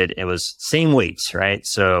 sculpted. It was same weights, right?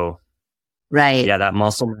 So, yeah, that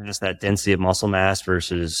muscle mass, that density of muscle mass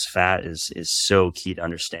versus fat is so key to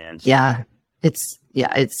understand. Yeah, it's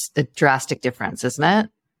a drastic difference, isn't it?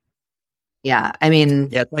 Yeah, I mean,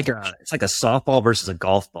 it's like a softball versus a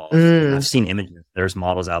golf ball. I've seen images. There's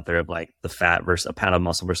models out there of like the fat versus a pound of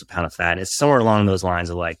muscle versus a pound of fat. It's somewhere along those lines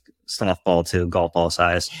of like softball to golf ball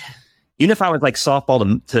size. Even if I was like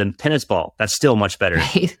softball to tennis ball, that's still much better.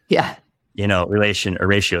 Right? Yeah,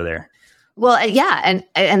 ratio there. Well, yeah,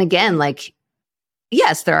 and again, like,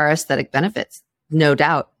 yes, there are aesthetic benefits, no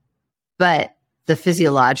doubt, but the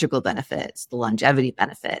physiological benefits, the longevity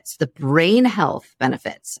benefits, the brain health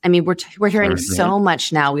benefits. I mean, we're hearing so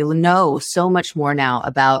much now. We know so much more now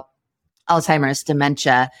about Alzheimer's,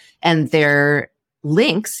 dementia, and their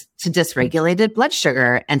links to dysregulated blood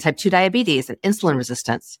sugar and type 2 diabetes and insulin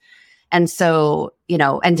resistance. And so,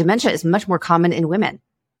 and dementia is much more common in women.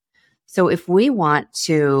 So if we want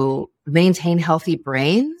to maintain healthy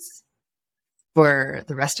brains, for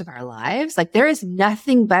the rest of our lives. Like there is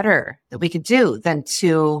nothing better that we could do than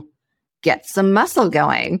to get some muscle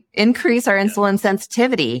going, increase our insulin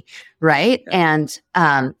sensitivity, right? And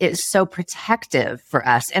it's so protective for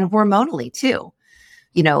us and hormonally too.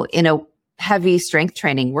 You know, in a heavy strength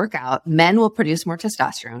training workout, men will produce more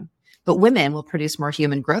testosterone, but women will produce more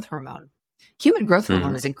human growth hormone. Human growth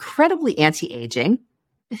hormone is incredibly anti-aging.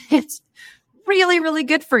 It's really, really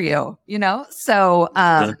good for you, you know? So,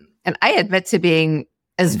 and I admit to being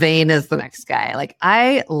as vain as the next guy. Like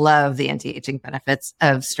I love the anti-aging benefits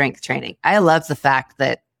of strength training. I love the fact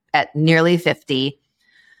that at nearly 50,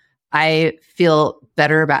 I feel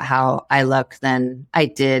better about how I look than I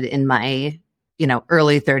did in my, you know,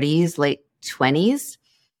 early 30s, late 20s.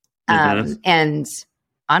 And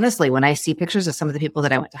honestly, when I see pictures of some of the people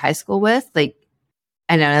that I went to high school with, like,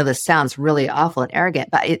 and I know this sounds really awful and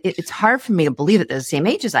arrogant, but it's hard for me to believe that they're the same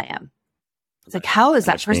age as I am. It's like, how is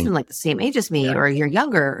that person like the same age as me, or you're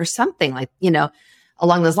younger or something like, you know,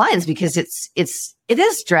 along those lines, because it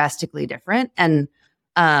is drastically different. And,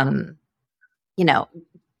 you know,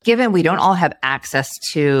 given we don't all have access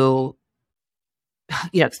to,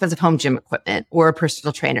 you know, expensive home gym equipment or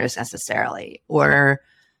personal trainers necessarily, or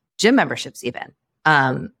gym memberships even.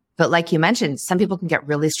 But like you mentioned, some people can get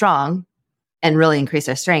really strong and really increase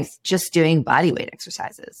their strength just doing body weight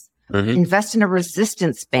exercises. Invest in a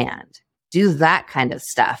resistance band. Do that kind of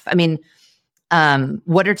stuff. I mean,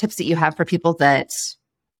 what are tips that you have for people that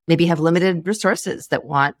maybe have limited resources that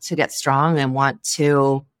want to get strong and want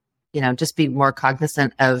to, you know, just be more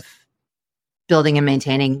cognizant of building and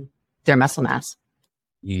maintaining their muscle mass?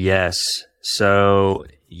 Yes. So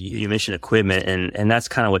you mentioned equipment, and that's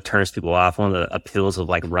kind of what turns people off. One of the appeals of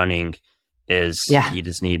like running is you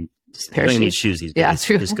just need you don't need shoes these days. Yeah,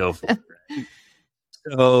 true. Just go for it.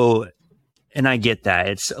 So, and I get that.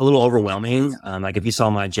 It's a little overwhelming. Like if you saw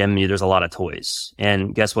my gym, there's a lot of toys.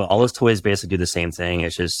 And guess what? All those toys basically do the same thing.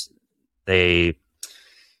 It's just they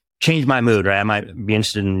change my mood, right? I might be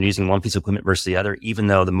interested in using one piece of equipment versus the other, even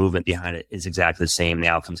though the movement behind it is exactly the same. The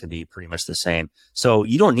outcomes can be pretty much the same. So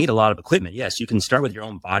you don't need a lot of equipment. Yes, you can start with your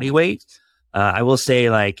own body weight. I will say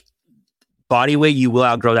like body weight, you will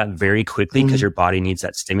outgrow that very quickly because your body needs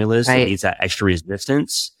that stimulus. It needs that extra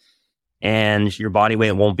resistance. And your body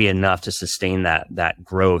weight won't be enough to sustain that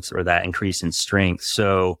growth or that increase in strength.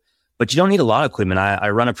 So, but you don't need a lot of equipment. I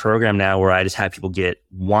run a program now where I just have people get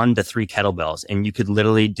 1 to 3 kettlebells, and you could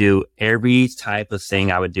literally do every type of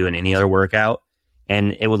thing I would do in any other workout,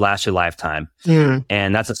 and it would last your lifetime.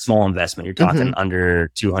 And that's a small investment. You're talking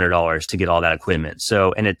under $200 to get all that equipment.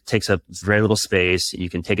 So, and it takes up very little space. You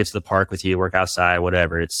can take it to the park with you, work outside,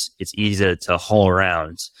 whatever. It's easy to haul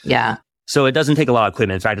around. Yeah. So it doesn't take a lot of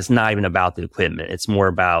equipment. In fact, it's not even about the equipment. It's more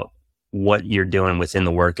about what you're doing within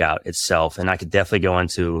the workout itself. And I could definitely go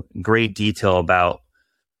into great detail about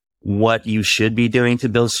what you should be doing to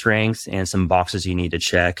build strength and some boxes you need to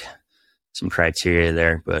check, some criteria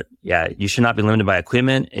there. But yeah, you should not be limited by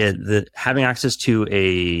equipment. Having access to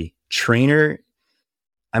a trainer,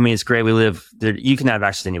 I mean, it's great. We live there. You can have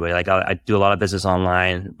access anyway. Like I do a lot of business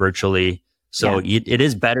online, virtually. So it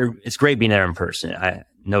is better. It's great being there in person.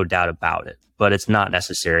 No doubt about it, but it's not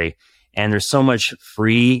necessary. And there's so much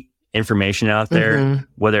free information out there,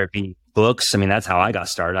 whether it be books. I mean, that's how I got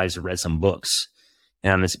started. I just read some books,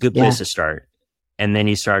 and it's a good place to start. And then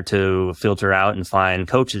you start to filter out and find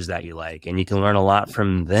coaches that you like, and you can learn a lot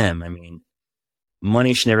from them. I mean,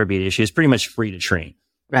 money should never be an issue. It's pretty much free to train.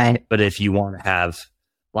 Right. But if you want to have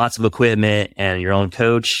lots of equipment and your own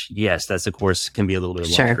coach, yes, that's of course can be a little bit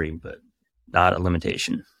of luxury, but not a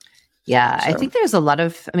limitation. Yeah. So. I think there's a lot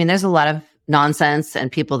of nonsense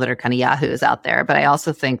and people that are kind of yahoos out there, but I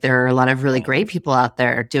also think there are a lot of really great people out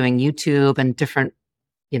there doing YouTube and different,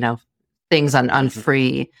 things on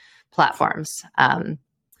free platforms.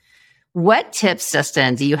 What tips,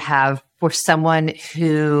 Dustin, do you have for someone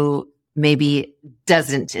who maybe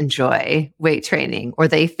doesn't enjoy weight training, or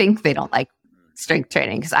they think they don't like strength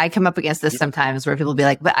training? Because I come up against this sometimes where people be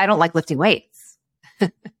like, but I don't like lifting weights.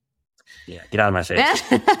 Yeah, get out of my face.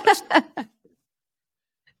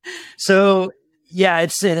 So yeah,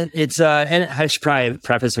 it's and I should probably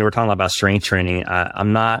preface when we're talking about strength training.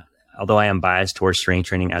 I'm not, although I am biased towards strength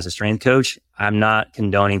training as a strength coach, I'm not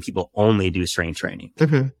condoning people only do strength training.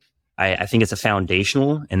 I think it's a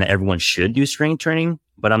foundational and that everyone should do strength training,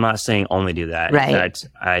 but I'm not saying only do that. Right. In fact,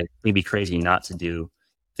 it'd be crazy not to do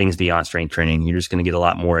things beyond strength training. You're just going to get a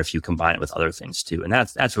lot more if you combine it with other things too. And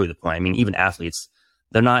that's really the point. I mean, even athletes,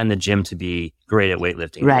 they're not in the gym to be great at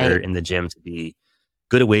weightlifting. Right. They're in the gym to be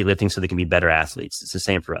good at weightlifting so they can be better athletes. It's the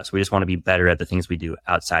same for us. We just want to be better at the things we do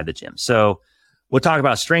outside the gym. So we'll talk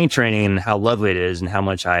about strength training and how lovely it is and how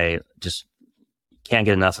much I just can't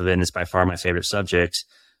get enough of it. And it's by far my favorite subject,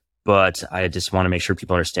 but I just want to make sure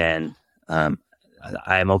people understand,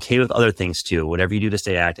 I'm okay with other things too. Whatever you do to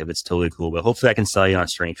stay active, it's totally cool, but hopefully I can sell you on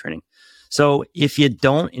strength training. So if you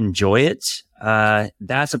don't enjoy it,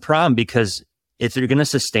 that's a problem, because if you're going to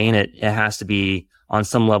sustain it, it has to be on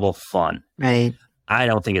some level fun. Right. I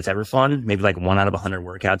don't think it's ever fun. Maybe like 1 out of 100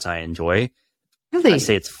 workouts I enjoy. Really? I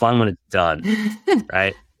say it's fun when it's done,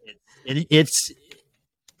 right? It's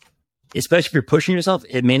especially if you're pushing yourself,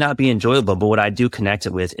 it may not be enjoyable, but what I do connect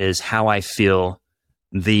it with is how I feel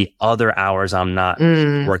the other hours I'm not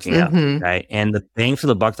working out, right? And the bang for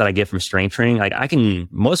the buck that I get from strength training, like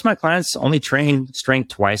most of my clients only train strength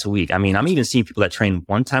twice a week. I mean, I'm even seeing people that train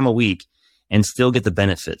 1 time a week and still get the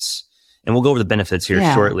benefits. And we'll go over the benefits here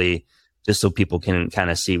shortly, just so people can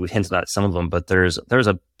kind of see. We hinted at some of them, but there's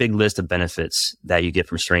a big list of benefits that you get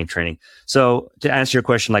from strength training. So to answer your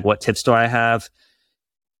question, like what tips do I have?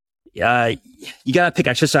 You got to pick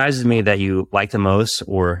exercises maybe that you like the most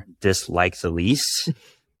or dislike the least.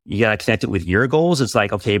 You got to connect it with your goals. It's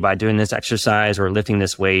like, okay, by doing this exercise or lifting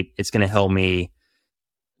this weight, it's going to help me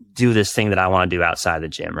do this thing that I want to do outside the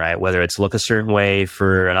gym, right? Whether it's look a certain way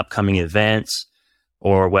for an upcoming event,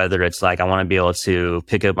 or whether it's like, I want to be able to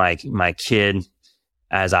pick up my kid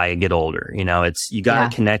as I get older. You know, you got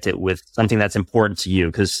to connect it with something that's important to you,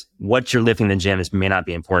 because what you're lifting in the gym may not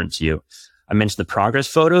be important to you. I mentioned the progress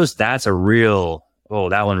photos. That's that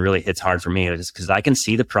one really hits hard for me, just because I can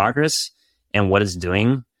see the progress and what it's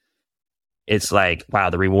doing. It's like, wow,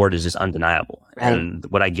 the reward is just undeniable. Right. And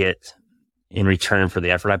what I get in return for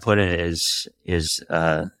the effort I put in is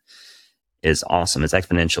awesome. It's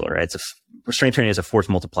exponential, right? Strength training is a force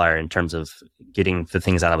multiplier in terms of getting the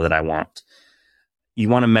things out of it that I want. You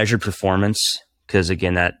want to measure performance, because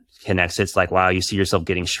again, that connects. It's like, wow, you see yourself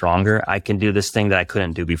getting stronger. I can do this thing that I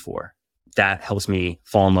couldn't do before. That helps me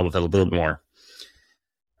fall in love with it a little bit more.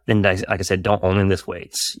 Then, like I said, don't only lift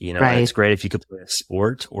weights. You know, It's great if you could play a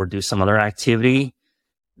sport or do some other activity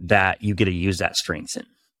that you get to use that strength in.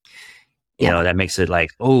 You know, that makes it like,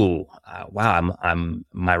 wow,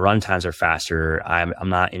 my run times are faster. I'm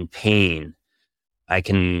not in pain. I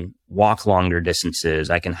can walk longer distances.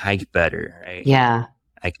 I can hike better. Right? Yeah.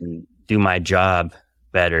 I can do my job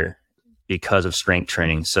better because of strength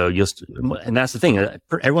training. So and that's the thing.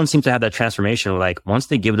 Everyone seems to have that transformation. Like once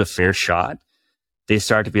they give it a fair shot, they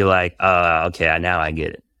start to be like, okay, now I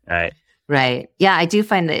get it. Right. Right. Yeah. I do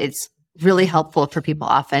find that it's really helpful for people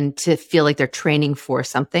often to feel like they're training for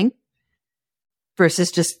something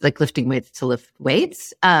versus just like lifting weights to lift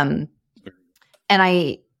weights. And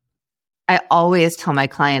I always tell my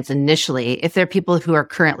clients initially, if they're people who are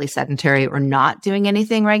currently sedentary or not doing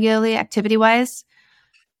anything regularly activity-wise,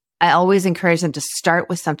 I always encourage them to start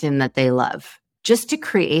with something that they love, just to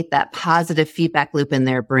create that positive feedback loop in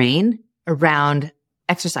their brain around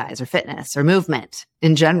exercise or fitness or movement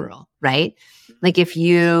in general, right? Like if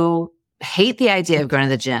you hate the idea of going to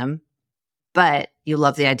the gym, but you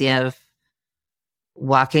love the idea of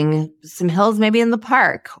walking some hills, maybe in the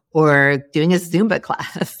park, or doing a Zumba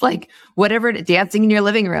class, like whatever, dancing in your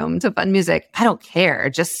living room to fun music. I don't care.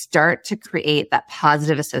 Just start to create that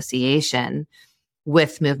positive association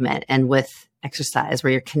with movement and with exercise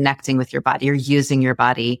where you're connecting with your body, you're using your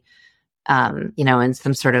body, in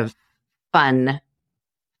some sort of fun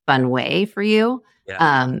way for you.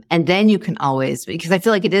 Yeah. And then you can always, because I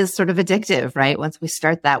feel like it is sort of addictive, right? Once we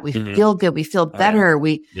start that, we feel good, we feel better,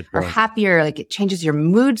 we are happier, like it changes your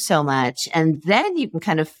mood so much. And then you can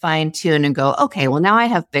kind of fine tune and go, okay, well, now I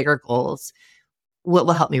have bigger goals. What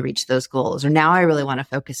will help me reach those goals? Or now I really want to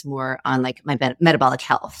focus more on like my metabolic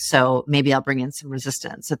health. So maybe I'll bring in some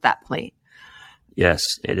resistance at that point. Yes,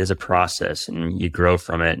 it is a process and you grow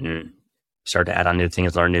from it and start to add on new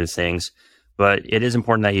things, learn new things. But it is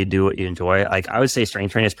important that you do what you enjoy. Like I would say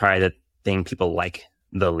strength training is probably the thing people like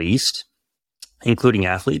the least, including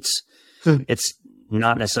athletes. It's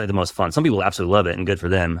not necessarily the most fun. Some people absolutely love it and good for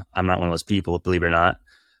them. I'm not one of those people, believe it or not.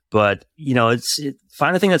 But,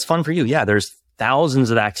 find a thing that's fun for you. Yeah, there's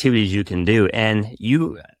thousands of activities you can do, and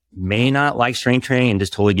you may not like strength training and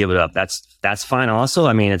just totally give it up. That's fine also.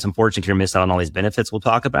 I mean, it's unfortunate you're missing out on all these benefits we'll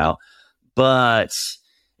talk about, but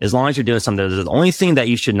as long as you're doing something, the only thing that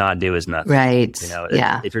you should not do is nothing. Right.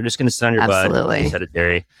 If you're just going to sit on your butt,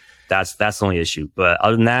 sedentary, that's the only issue. But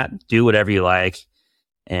other than that, do whatever you like.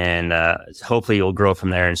 And hopefully you'll grow from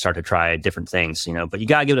there and start to try different things, but you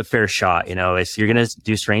got to give it a fair shot. If you're going to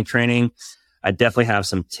do strength training, I definitely have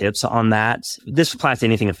some tips on that. This applies to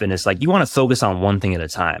anything in fitness. Like you want to focus on one thing at a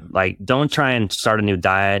time. Like don't try and start a new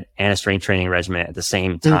diet and a strength training regimen at the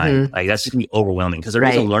same time. Like that's just gonna be overwhelming because there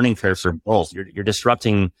is a learning curve for both. You're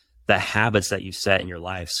disrupting the habits that you set in your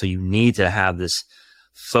life. So you need to have this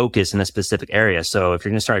focus in a specific area. So if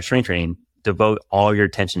you're going to start strength training, devote all your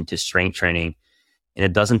attention to strength training. And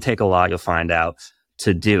it doesn't take a lot, you'll find out,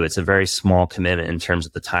 to do. It's a very small commitment in terms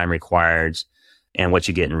of the time required and what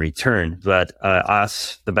you get in return. But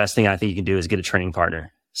the best thing I think you can do is get a training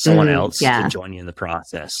partner, someone else to join you in the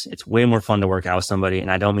process. It's way more fun to work out with somebody. And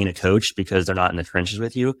I don't mean a coach because they're not in the trenches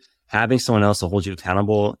with you. Having someone else to hold you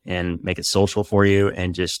accountable and make it social for you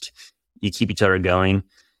and just you keep each other going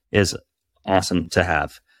is awesome to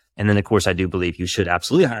have. And then, of course, I do believe you should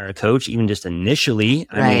absolutely hire a coach, even just initially.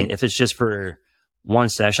 I mean, if it's just for one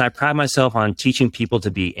session, I pride myself on teaching people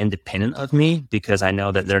to be independent of me because I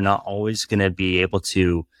know that they're not always going to be able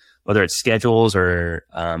to, whether it's schedules or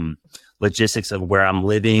logistics of where I'm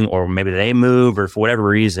living, or maybe they move, or for whatever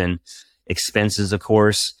reason, expenses, of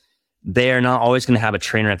course, they are not always going to have a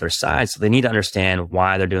trainer at their side. So they need to understand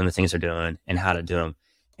why they're doing the things they're doing and how to do them.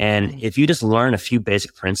 And if you just learn a few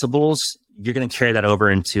basic principles, you're going to carry that over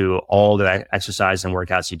into all the exercise and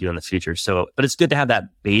workouts you do in the future. So, but it's good to have that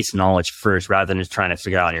base knowledge first rather than just trying to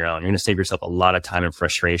figure out on your own. You're going to save yourself a lot of time and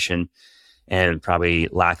frustration and probably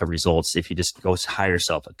lack of results if you just go hire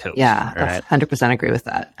yourself a coach. Yeah, right? 100% agree with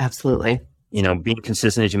that. Absolutely. You know, being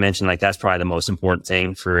consistent, as you mentioned, like that's probably the most important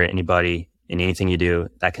thing for anybody in anything you do.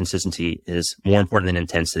 That consistency is more important than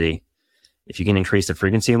intensity. If you can increase the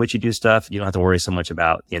frequency in which you do stuff, you don't have to worry so much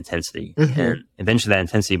about the intensity. And eventually that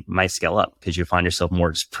intensity might scale up because you find yourself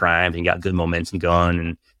more just primed and you got good momentum going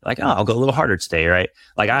and like, oh, I'll go a little harder today, right?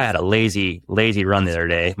 Like I had a lazy run the other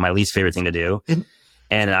day, my least favorite thing to do.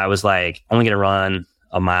 And I was like, I'm only going to run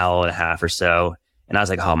a mile and a half or so. And I was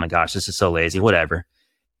like, oh my gosh, this is so lazy, whatever.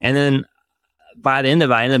 And then by the end of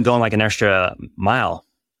it, I ended up going like an extra mile.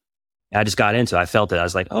 I just got into it. I felt it. I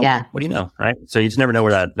was like, oh, what do you know? Right. So you just never know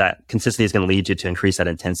where that consistency is going to lead you to increase that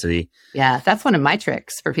intensity. Yeah. That's one of my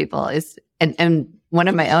tricks for people is, and one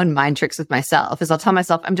of my own mind tricks with myself is I'll tell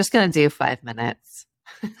myself, I'm just going to do 5 minutes.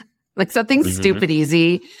 Like something stupid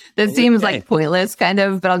easy that seems like pointless kind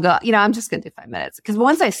of, but I'll go, I'm just going to do 5 minutes. Because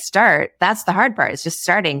once I start, that's the hard part. It's just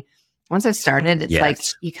starting. Once I've started, it's like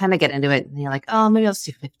you kind of get into it and you're like, oh, maybe I'll just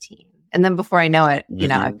do 15. And then before I know it,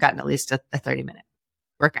 I've gotten at least a 30-minute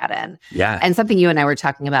workout in. Yeah. And something you and I were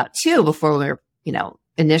talking about too, before we were,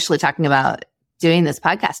 initially talking about doing this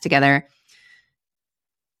podcast together.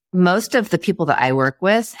 Most of the people that I work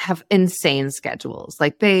with have insane schedules.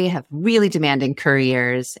 Like they have really demanding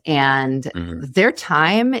careers and their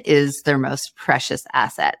time is their most precious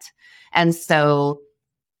asset. And so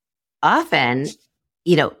often,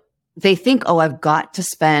 they think, oh, I've got to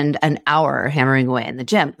spend an hour hammering away in the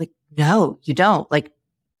gym. Like, no, you don't. Like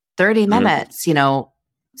 30 minutes,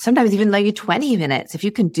 sometimes even like 20 minutes. If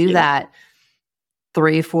you can do that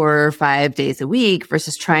 3, 4, 5 days a week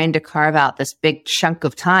versus trying to carve out this big chunk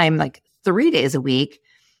of time, like 3 days a week,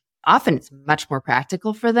 often it's much more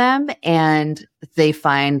practical for them. And they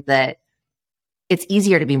find that it's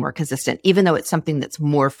easier to be more consistent, even though it's something that's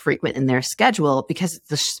more frequent in their schedule because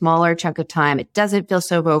it's a smaller chunk of time. It doesn't feel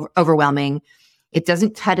so overwhelming. It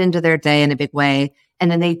doesn't cut into their day in a big way. And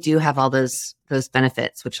then they do have all those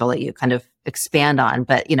benefits, which I'll let you kind of expand on.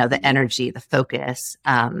 But, the energy, the focus,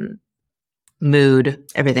 mood,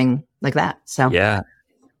 everything like that. So yeah,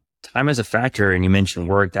 time is a factor. And you mentioned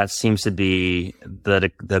work. That seems to be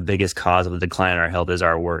the biggest cause of the decline in our health is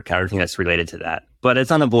our work, everything that's related to that. But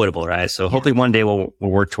it's unavoidable, right? So hopefully one day we'll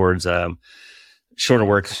work towards shorter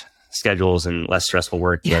work schedules and less stressful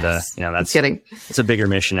work. Yes. But it's a bigger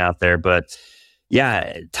mission out there. But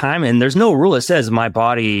yeah, time, and there's no rule that says my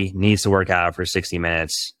body needs to work out for 60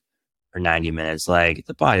 minutes or 90 minutes. Like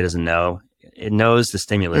the body doesn't know. It knows the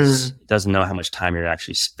stimulus. It doesn't know how much time you're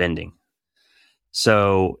actually spending.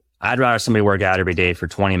 So I'd rather somebody work out every day for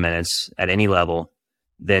 20 minutes at any level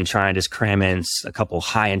than try and just cram in a couple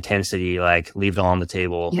high intensity, like leave it all on the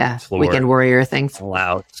table. Yeah, floor, weekend warrior things. Full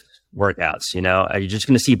out workouts, you're just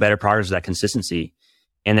going to see better progress with that consistency.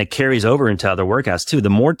 And it carries over into other workouts too.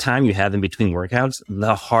 The more time you have in between workouts,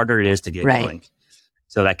 the harder it is to get going.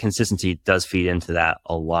 So that consistency does feed into that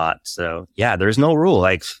a lot. So yeah, there's no rule.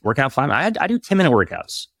 Like workout 5. I do 10-minute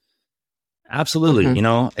workouts. Absolutely.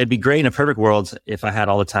 It'd be great in a perfect world if I had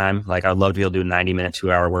all the time. Like I'd love to be able to do 90-minute,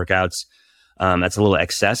 2-hour workouts. That's a little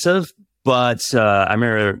excessive, but I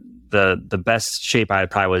remember the best shape I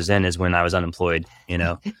probably was in is when I was unemployed,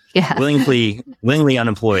 willingly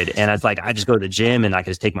unemployed. And it's like, I just go to the gym and I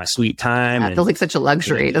could just take my sweet time. It feels like such a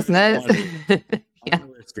luxury, doesn't it? Yeah.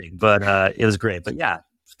 But it was great. But yeah,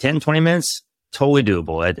 10, 20 minutes, totally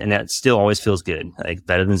doable. And that still always feels good, like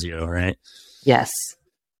better than zero, right? Yes.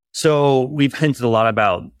 So we've hinted a lot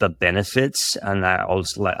about the benefits, and I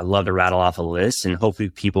love to rattle off a list, and hopefully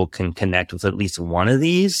people can connect with at least one of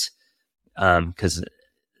these. Because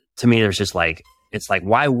to me, there's just it's like,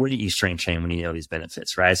 why wouldn't you strength train when you know these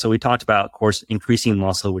benefits, right? So we talked about, of course, increasing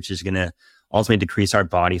muscle, which is going to ultimately decrease our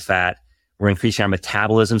body fat. We're increasing our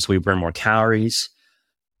metabolism, so we burn more calories.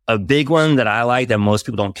 A big one that I like that most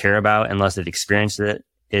people don't care about unless they've experienced it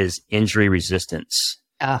is injury resistance.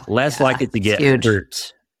 Less likely to get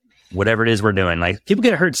hurt. Whatever it is we're doing. Like, people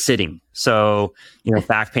get hurt sitting. So,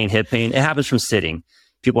 back pain, hip pain, it happens from sitting.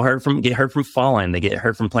 People get hurt from falling. They get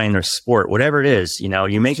hurt from playing their sport. Whatever it is,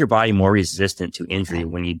 you make your body more resistant to injury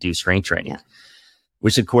when you do strength training,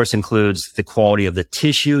 which of course includes the quality of the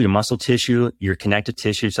tissue, your muscle tissue, your connective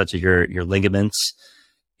tissue, such as your ligaments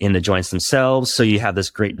in the joints themselves. So you have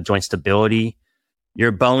this great joint stability.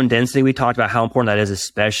 Your bone density, we talked about how important that is,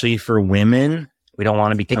 especially for women. We don't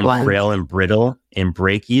want to become frail and brittle and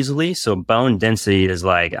break easily. So bone density is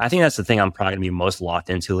I think that's the thing I'm probably going to be most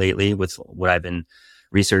locked into lately with what I've been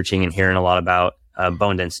researching and hearing a lot about,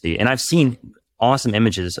 bone density. And I've seen awesome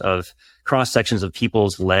images of cross sections of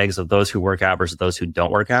people's legs of those who work out versus those who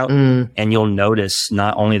don't work out. And you'll notice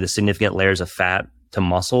not only the significant layers of fat to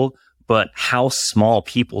muscle, but how small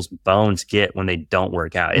people's bones get when they don't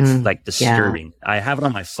work out. It's disturbing. I have it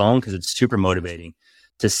on my phone because it's super motivating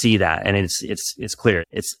to see that. And it's clear.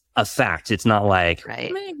 It's a fact. It's not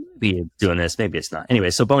maybe doing this, maybe it's not. Anyway,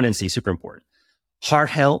 so bone density is super important. Heart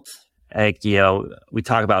health, we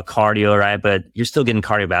talk about cardio, right? But you're still getting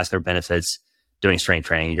cardiovascular benefits doing strength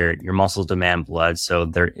training. Your muscles demand blood. So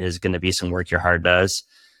there is going to be some work your heart does.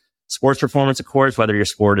 Sports performance, of course, whether your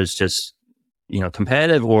sport is just,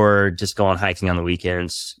 competitive or just going hiking on the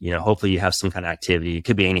weekends, hopefully you have some kind of activity. It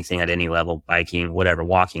could be anything at any level, biking, whatever,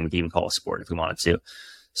 walking, we could even call a sport if we wanted to.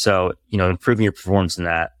 So, improving your performance in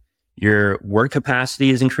that. Your work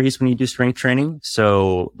capacity is increased when you do strength training.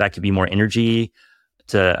 So that could be more energy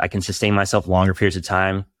I can sustain myself longer periods of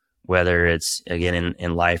time, whether it's again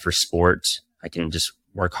in life or sports. I can just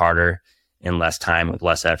work harder in less time with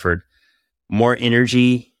less effort, more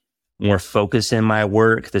energy, more focus in my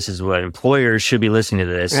work. This is what employers should be listening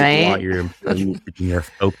to this. Right? You want your employees to be more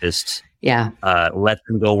focused. Yeah. Let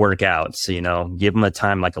them go work out. So, give them a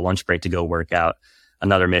time like a lunch break to go work out.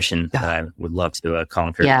 Another mission that I would love to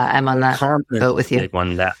conquer. Yeah, I'm on that boat with you. Big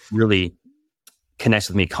one that really connects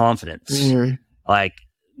with me, confidence. Like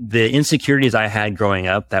the insecurities I had growing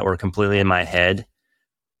up that were completely in my head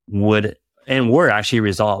were actually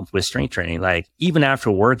resolved with strength training. Like even after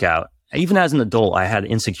workout, even as an adult, I had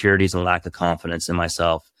insecurities and lack of confidence in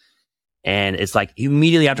myself. And it's like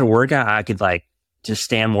immediately after workout, I could just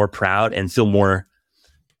stand more proud and feel more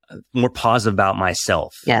positive about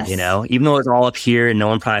myself. Yes. Even though it's all up here and no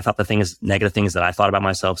one probably thought negative things that I thought about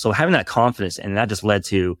myself. So having that confidence, and that just led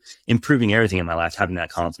to improving everything in my life, having that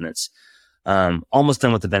confidence. Almost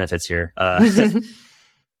done with the benefits here.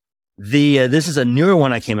 This is a newer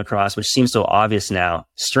one I came across, which seems so obvious now.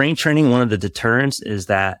 Strength training, one of the deterrents is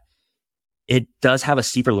that it does have a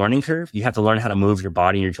steeper learning curve. You have to learn how to move your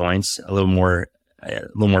body and your joints a little more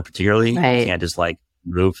particularly. Right. You can't just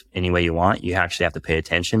move any way you want. You actually have to pay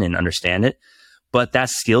attention and understand it. But that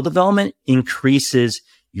skill development increases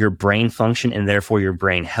your brain function and therefore your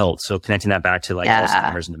brain health. So connecting that back to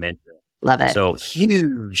Alzheimer's and dementia. Love it. So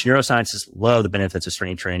huge. Neuroscientists love the benefits of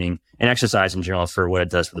strength training and exercise in general for what it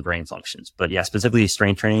does for the brain functions. But yeah, specifically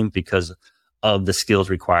strength training because of the skills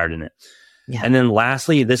required in it. Yeah. And then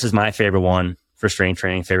lastly, this is my favorite one for strength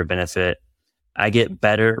training, favorite benefit. I get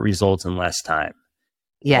better results in less time.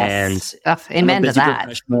 Yes. And amen to that.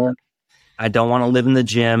 I don't want to live in the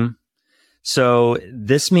gym. So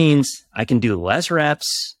this means I can do less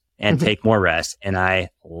reps and take more rest. And I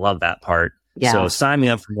love that part. Yeah. So sign me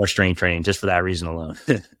up for more strength training just for that reason alone.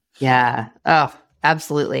 Yeah. Oh,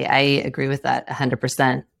 absolutely. I agree with that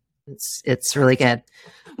 100%. It's really good.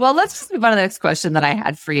 Well, let's just move on to the next question that I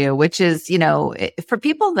had for you, which is, for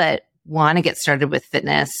people that want to get started with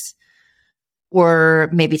fitness or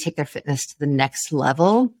maybe take their fitness to the next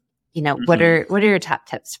level, what are your top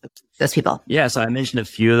tips for those people? Yeah. So I mentioned a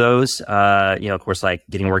few of those, of course, like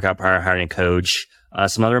getting workout prior, hiring a coach.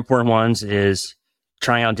 Some other important ones is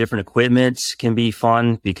trying out different equipment can be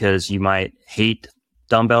fun because you might hate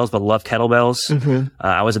dumbbells, but love kettlebells.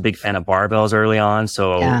 I was a big fan of barbells early on.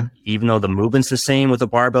 So even though the movement's the same with a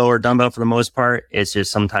barbell or a dumbbell for the most part, it's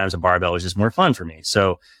just sometimes a barbell is just more fun for me.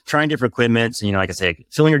 So trying different equipment, like I say,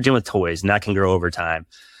 filling your gym with toys, and that can grow over time.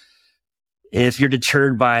 If you're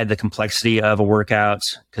deterred by the complexity of a workout,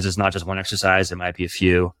 because it's not just one exercise, it might be a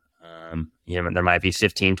few. There might be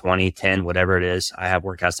 15, 20, 10, whatever it is. I have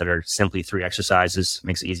workouts that are simply 3 exercises,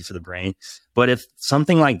 makes it easy for the brain. But if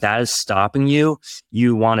something like that is stopping you,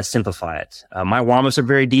 you want to simplify it. My warm-ups are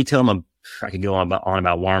very detailed. I could go on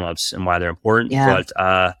about warm-ups and why they're important. Yeah.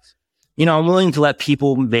 But, I'm willing to let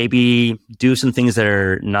people maybe do some things that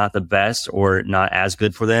are not the best or not as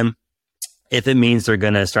good for them if it means they're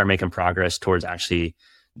going to start making progress towards actually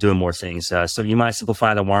doing more things. So you might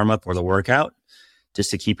simplify the warm-up or the workout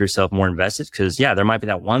just to keep yourself more invested. Because, there might be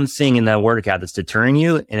that one thing in that workout that's deterring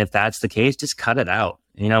you. And if that's the case, just cut it out.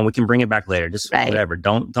 We can bring it back later. Just whatever.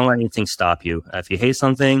 Don't let anything stop you. If you hate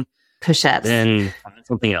something, push-ups, then find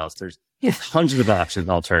something else. There's hundreds of options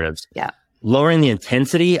and alternatives. Yeah. Lowering the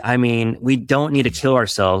intensity. We don't need to kill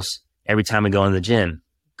ourselves every time we go in the gym.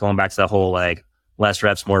 Going back to the whole, less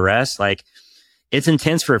reps, more rest. It's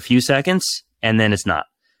intense for a few seconds and then it's not.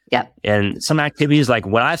 Yeah. And some activities,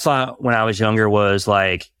 what I thought when I was younger was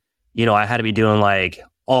I had to be doing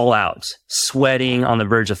all out, sweating on the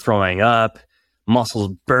verge of throwing up,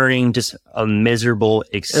 muscles burning, just a miserable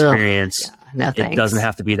experience. Ugh, no thanks. It doesn't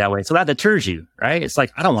have to be that way. So that deters you, right? It's I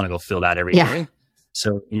don't want to go feel that every day.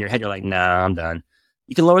 So in your head, you're like, nah, I'm done.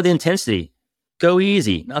 You can lower the intensity. Go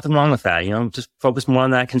easy. Nothing wrong with that. Just focus more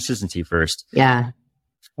on that consistency first. Yeah.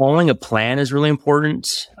 Following a plan is really important.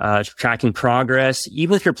 Tracking progress,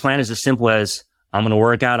 even if your plan is as simple as I'm going to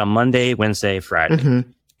work out on Monday, Wednesday, Friday. Mm-hmm.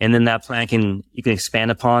 And then that plan you can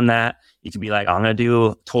expand upon that. You can be like, I'm going to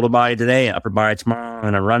do total body today, upper body tomorrow, and I'm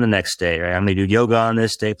going to run the next day, right? I'm going to do yoga on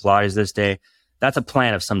this day, Pilates this day. That's a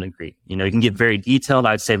plan of some degree. You can get very detailed.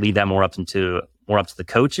 I'd say leave that more up to the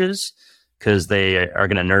coaches because they are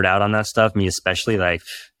going to nerd out on that stuff. Me especially, I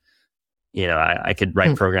could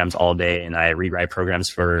write programs all day and I rewrite programs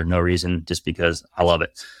for no reason just because I love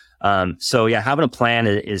it. Having a plan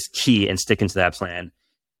is key and sticking to that plan.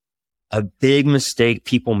 A big mistake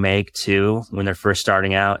people make too when they're first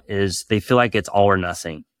starting out is they feel like it's all or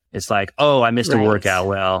nothing. It's I missed a workout.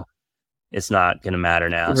 Well, it's not going to matter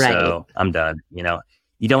now. Right. So I'm done.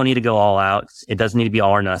 You don't need to go all out. It doesn't need to be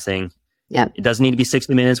all or nothing. Yeah. It doesn't need to be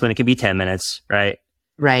 60 minutes when it can be 10 minutes, right?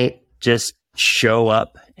 Right. Just show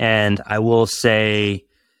up. And I will say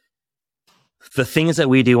the things that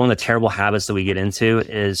we do, one of the terrible habits that we get into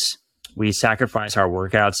is we sacrifice our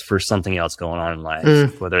workouts for something else going on in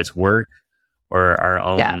life, whether it's work or our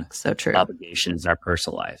own obligations in our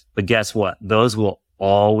personal life. But guess what? Those will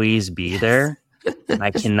always be there. And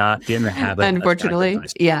I cannot get in the habit. Unfortunately.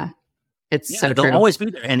 It's so they'll true. always be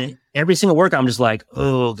there. And every single workout, I'm just like,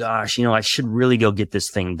 oh gosh, I should really go get this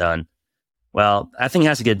thing done. Well, that thing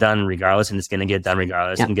has to get done regardless, and it's going to get done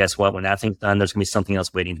regardless. Yeah. And guess what? When that thing's done, there's going to be something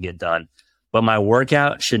else waiting to get done. But my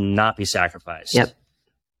workout should not be sacrificed. Yep.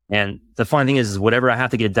 And the funny thing is whatever I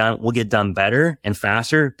have to get done will get done better and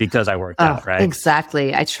faster because I worked out, right?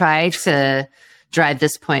 Exactly. I try to drive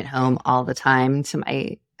this point home all the time to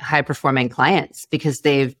my high-performing clients because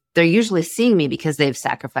they're usually seeing me because they've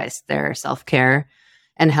sacrificed their self-care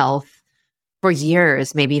and health for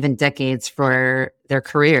years, maybe even decades for their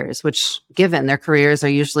careers, which given their careers are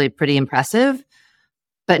usually pretty impressive,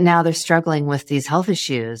 but now they're struggling with these health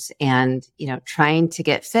issues and, trying to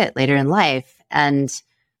get fit later in life. And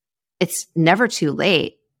it's never too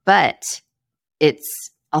late, but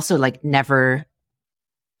it's also never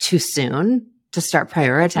too soon to start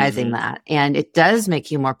prioritizing that. And it does make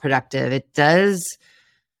you more productive. It does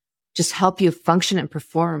just help you function and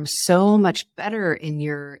perform so much better in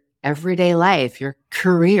your everyday life, your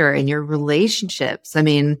career, and your relationships.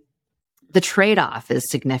 The trade-off is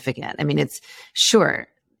significant. It's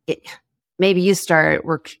maybe you start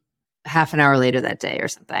work half an hour later that day or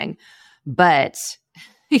something, but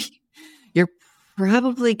you're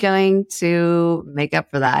probably going to make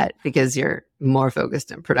up for that because you're more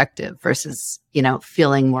focused and productive versus,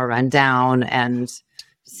 feeling more run down and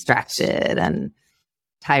distracted and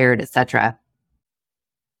tired, etc.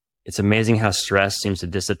 It's amazing how stress seems to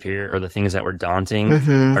disappear, or the things that were daunting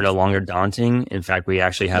are no longer daunting. In fact, we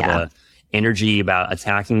actually have a energy about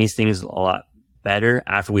attacking these things a lot better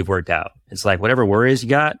after we've worked out. It's whatever worries you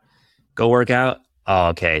got, go work out. Oh,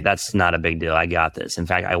 okay, that's not a big deal. I got this. In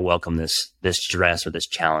fact, I welcome this stress or this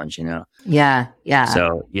challenge, Yeah.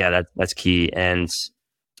 So that's key. And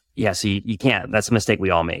so you can't, that's a mistake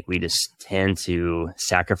we all make. We just tend to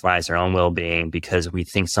sacrifice our own well-being because we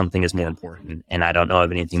think something is more important. And I don't know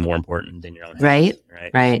of anything more important than your own health.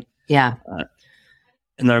 Right. Yeah.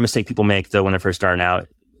 Another mistake people make though, when they're first starting out,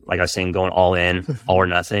 like I was saying, going all in, all or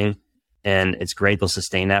nothing. And it's great. They'll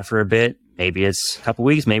sustain that for a bit. Maybe it's a couple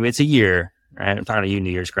weeks, maybe it's a year, right? I'm talking to you,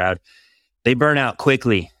 New Year's crowd. They burn out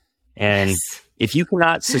quickly. And if you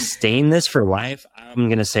cannot sustain this for life, I'm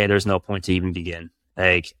going to say there's no point to even begin.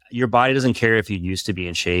 Like your body doesn't care if you used to be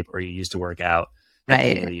in shape or you used to work out at the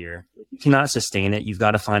end of the year. You cannot sustain it. You've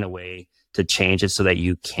got to find a way to change it so that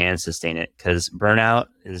you can sustain it, because burnout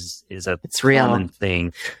is a common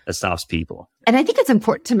thing that stops people. And I think it's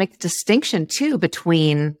important to make the distinction too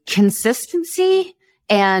between consistency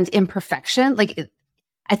and imperfection. Like,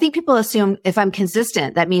 I think people assume if I'm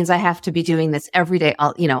consistent, that means I have to be doing this every day,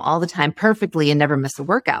 all the time perfectly and never miss a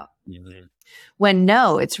workout. Mm-hmm. When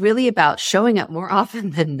no, it's really about showing up more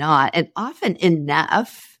often than not, and often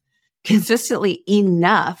enough, consistently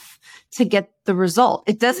enough to get the result.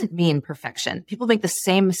 It doesn't mean perfection. People make the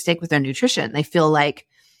same mistake with their nutrition. They feel like,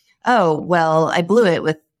 oh, well, I blew it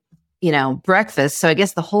with, breakfast, so I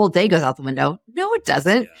guess the whole day goes out the window. No, it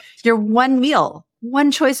doesn't. Yeah. You're one meal,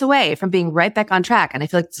 one choice away from being right back on track. And I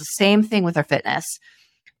feel like it's the same thing with our fitness.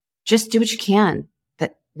 Just do what you can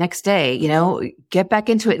that next day, get back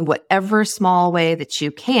into it in whatever small way that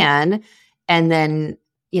you can. And then,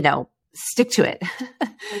 stick to it.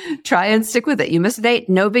 Try and stick with it. You miss a day,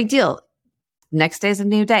 no big deal. Next day is a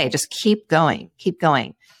new day. Just keep going.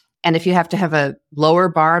 And if you have to have a lower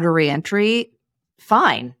bar to reentry,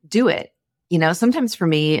 fine, do it. Sometimes for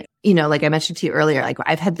me, like I mentioned to you earlier, like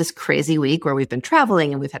I've had this crazy week where we've been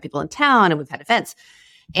traveling and we've had people in town and we've had events,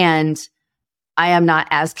 and I am not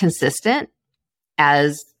as consistent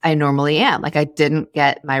as I normally am. Like I didn't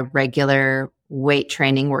get my regular weight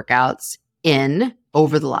training workouts in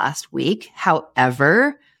over the last week.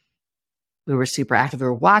 However, we were super active. We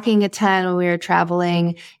were walking a ton when we were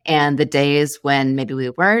traveling, and the days when maybe we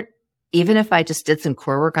weren't, even if I just did some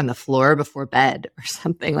core work on the floor before bed or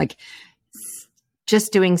something, like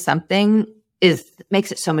just doing something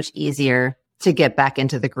makes it so much easier to get back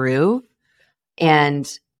into the groove. And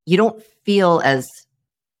you don't feel as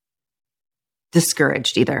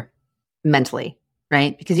discouraged either mentally,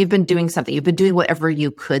 right? Because you've been doing something, you've been doing whatever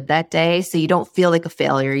you could that day. So you don't feel like a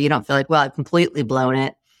failure. You don't feel like, well, I've completely blown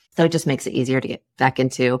it. So it just makes it easier to get back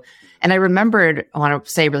into. And I want to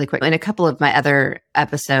say really quickly, in a couple of my other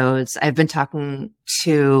episodes, I've been talking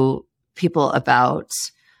to people about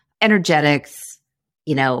energetics,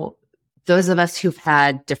 those of us who've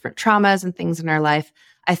had different traumas and things in our life.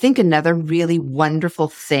 I think another really wonderful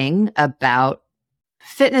thing about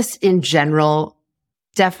fitness in general,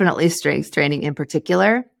 definitely strength training in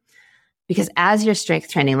particular, because as you're strength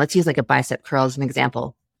training, let's use like a bicep curl as an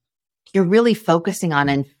example, you're really focusing on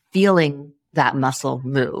and feeling that muscle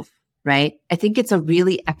move, right? I think it's a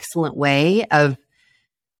really excellent way of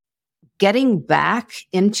getting back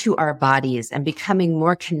into our bodies and becoming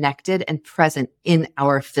more connected and present in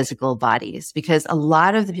our physical bodies. Because a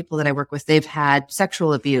lot of the people that I work with, they've had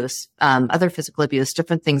sexual abuse, other physical abuse,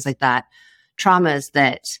 different things like that, traumas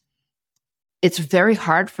that it's very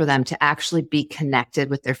hard for them to actually be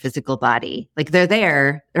connected with their physical body. Like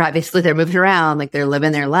they're obviously moving around, like they're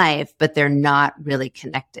living their life, but they're not really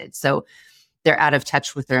connected. So they're out of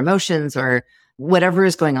touch with their emotions or whatever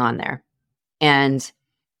is going on there. And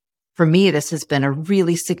for me, this has been a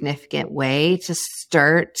really significant way to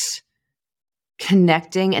start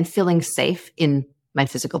connecting and feeling safe in my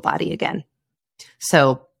physical body again.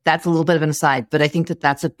 So that's a little bit of an aside, but I think that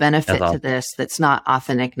that's a benefit to this that's not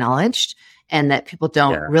often acknowledged and that people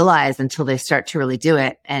don't realize until they start to really do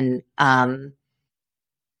it. And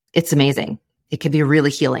it's amazing. It can be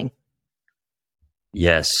really healing.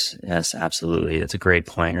 Yes, absolutely. That's a great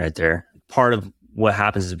point right there. Part of what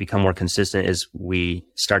happens is become more consistent is we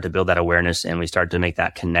start to build that awareness and we start to make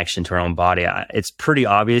that connection to our own body. It's pretty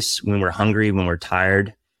obvious when we're hungry, when we're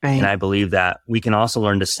tired. Right. And I believe that we can also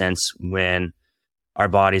learn to sense when our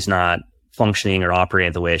body's not functioning or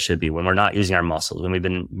operating the way it should be, when we're not using our muscles, when we've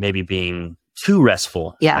been maybe being too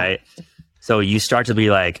restful. Yeah. Right. So you start to be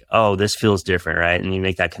like, oh, this feels different. Right. And you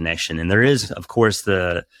make that connection. And there is, of course,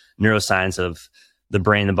 the neuroscience of the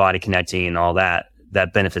brain and the body connecting and all that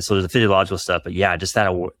benefits. So there's the physiological stuff, but yeah, just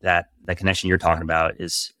that connection you're talking about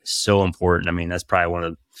is so important. I mean, that's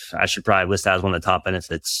probably I should probably list that as one of the top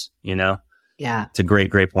benefits, Yeah. It's a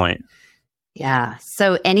great point. Yeah.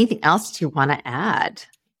 So anything else you want to add?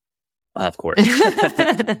 Of course.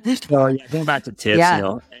 Well, going back to tips,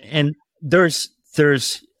 and there's,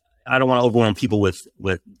 I don't want to overwhelm people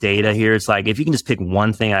with data here. It's like, if you can just pick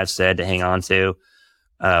one thing I've said to hang on to,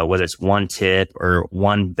 whether it's one tip or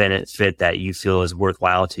one benefit that you feel is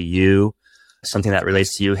worthwhile to you, something that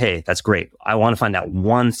relates to you, hey, that's great. I want to find out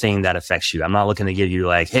one thing that affects you. I'm not looking to give you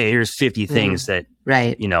like, hey, here's 50 things that,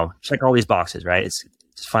 check all these boxes, right? It's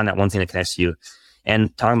just find that one thing that connects to you.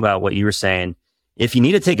 And talking about what you were saying, if you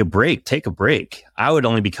need to take a break, take a break. I would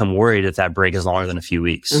only become worried if that break is longer than a few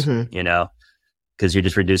weeks, because because you're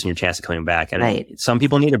just reducing your chance of coming back. And right. Some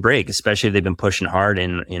people need a break, especially if they've been pushing hard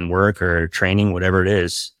in work or training, whatever it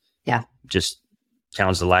is. Yeah. Just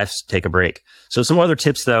challenge the life, take a break. So some other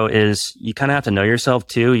tips though is you kind of have to know yourself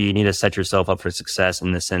too. You need to set yourself up for success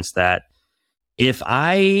in the sense that if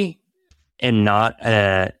I am not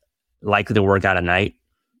likely to work out at night,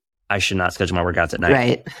 I should not schedule my workouts at night.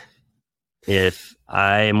 Right. If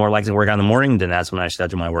I am more likely to work out in the morning, then that's when I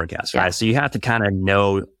schedule my workouts, right? So you have to kind of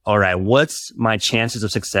know, all right, what's my chances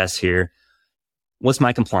of success here? What's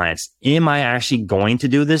my compliance? Am I actually going to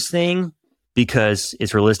do this thing because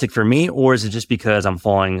it's realistic for me, or is it just because I'm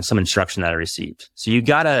following some instruction that I received? So you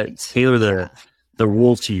got to tailor the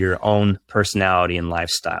rules to your own personality and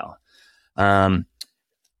lifestyle.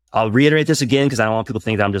 I'll reiterate this again because I don't want people to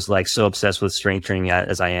think that I'm just like so obsessed with strength training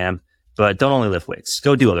as I am. But don't only lift weights.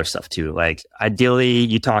 Go do other stuff too. Like ideally,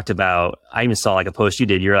 you talked about, I even saw like a post you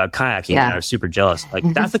did. You're out kayaking and I was super jealous. Like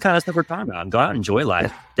that's the kind of stuff we're talking about. Go out and enjoy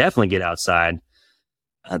life. Definitely get outside.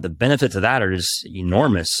 The benefits of that are just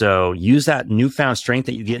enormous. So use that newfound strength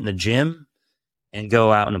that you get in the gym and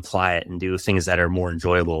go out and apply it and do things that are more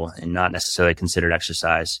enjoyable and not necessarily considered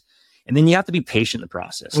exercise. And then you have to be patient in the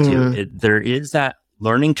process too. There is that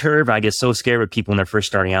learning curve. I get so scared with people when they're first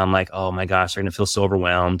starting out. I'm like, oh my gosh, they're going to feel so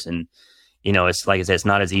overwhelmed. And, it's like I said, it's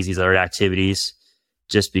not as easy as other activities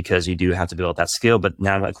just because you do have to build that skill. But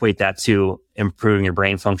now equate that to improving your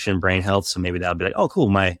brain function, brain health. So maybe that'll be like, oh,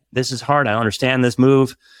 cool. This is hard. I understand this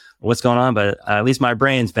move, what's going on, but at least my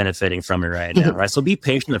brain's benefiting from it right now. Right. So be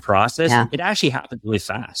patient in the process. Yeah. It actually happens really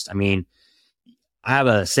fast. I mean, I have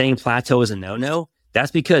a saying plateau is a no-no. That's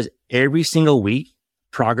because every single week,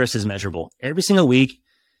 progress is measurable. Every single week,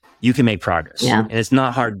 you can make progress. Yeah. And it's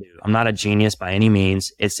not hard to do. I'm not a genius by any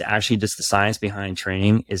means. It's actually just the science behind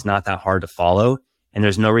training is not that hard to follow. And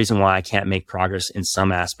there's no reason why I can't make progress in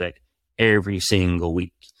some aspect every single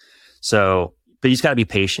week. So, but you just got to be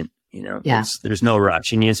patient, Yeah. There's no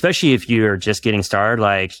rush. And especially if you're just getting started,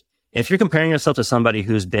 like if you're comparing yourself to somebody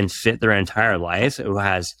who's been fit their entire life, who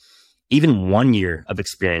has even 1 year of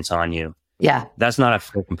experience on you, yeah, that's not a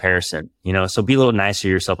fair comparison, so be a little nicer to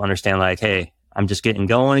yourself. Understand like, hey, I'm just getting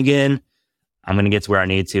going again. I'm going to get to where I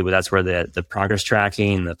need to, but that's where the progress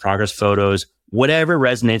tracking, the progress photos, whatever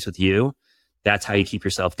resonates with you, that's how you keep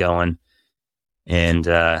yourself going. And,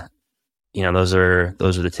 those are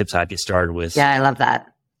the tips I'd get started with. Yeah, I love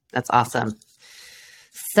that. That's awesome.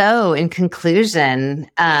 So in conclusion,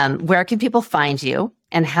 where can people find you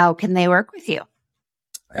and how can they work with you?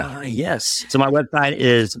 Yes. So my website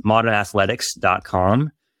is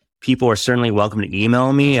modernathletics.com. People are certainly welcome to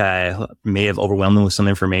email me. I may have overwhelmed them with some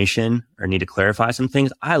information or need to clarify some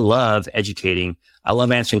things. I love educating. I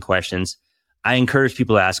love answering questions. I encourage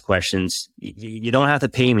people to ask questions. You don't have to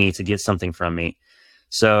pay me to get something from me.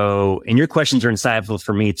 So, and your questions are insightful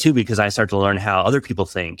for me too, because I start to learn how other people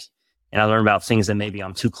think. And I learn about things that maybe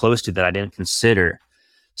I'm too close to that I didn't consider.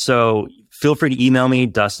 So feel free to email me,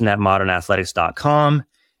 Dustin@modernathletics.com.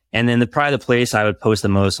 And then probably the place I would post the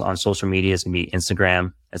most on social media is going to be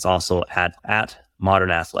Instagram. It's also at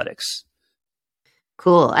Modern Athletics.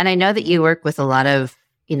 Cool. And I know that you work with a lot of,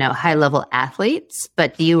 high level athletes,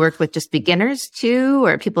 but do you work with just beginners too,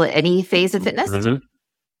 or people at any phase of fitness? Mm-hmm.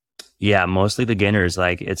 Yeah, mostly beginners.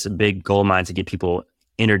 Like it's a big goal of mine to get people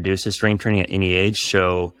introduced to strength training at any age.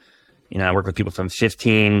 So, I work with people from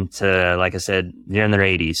 15 to, like I said, they're in their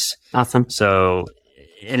 80s. Awesome. So,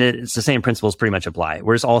 and it's the same principles pretty much apply.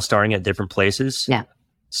 We're just all starting at different places. Yeah.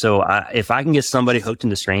 So if I can get somebody hooked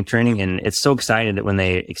into strength training, and it's so exciting that when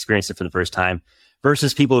they experience it for the first time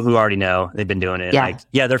versus people who already know they've been doing it.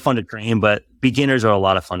 Yeah. They're fun to train, but beginners are a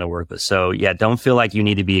lot of fun to work with. So yeah, don't feel like you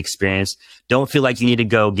need to be experienced. Don't feel like you need to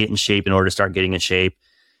go get in shape in order to start getting in shape.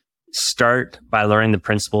 Start by learning the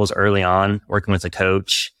principles early on, working with a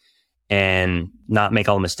coach, and not make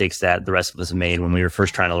all the mistakes that the rest of us have made when we were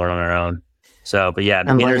first trying to learn on our own. So, but yeah,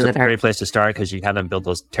 beginners are a great place to start because you haven't built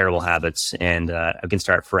those terrible habits, and I can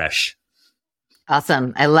start fresh.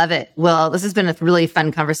 Awesome. I love it. Well, this has been a really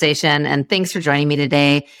fun conversation, and thanks for joining me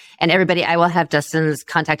today. And everybody, I will have Dustin's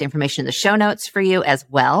contact information in the show notes for you as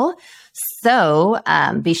well. So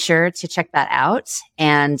be sure to check that out.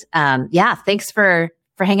 And thanks for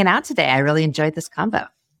hanging out today. I really enjoyed this combo.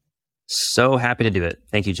 So happy to do it.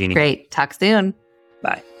 Thank you, Jeannie. Great. Talk soon.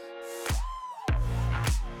 Bye.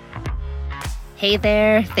 Hey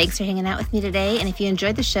there. Thanks for hanging out with me today. And if you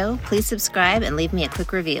enjoyed the show, please subscribe and leave me a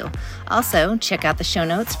quick review. Also, check out the show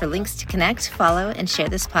notes for links to connect, follow, and share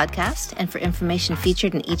this podcast, and for information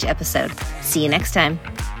featured in each episode. See you next time.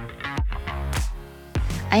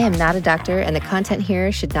 I am not a doctor, and the content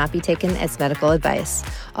here should not be taken as medical advice.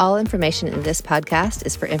 All information in this podcast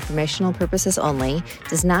is for informational purposes only,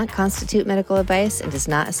 does not constitute medical advice, and does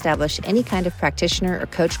not establish any kind of practitioner or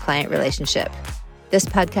coach-client relationship. This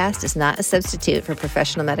podcast is not a substitute for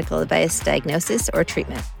professional medical advice, diagnosis, or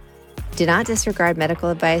treatment. Do not disregard medical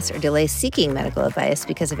advice or delay seeking medical advice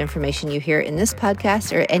because of information you hear in this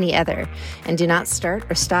podcast or any other, and do not start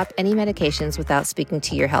or stop any medications without speaking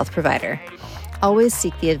to your health provider. Always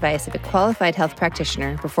seek the advice of a qualified health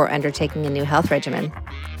practitioner before undertaking a new health regimen.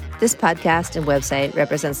 This podcast and website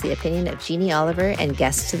represents the opinion of Jeannie Oliver and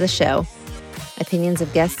guests to the show. Opinions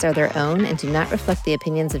of guests are their own and do not reflect the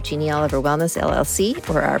opinions of Jeannie Oliver Wellness, LLC,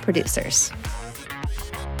 or our producers.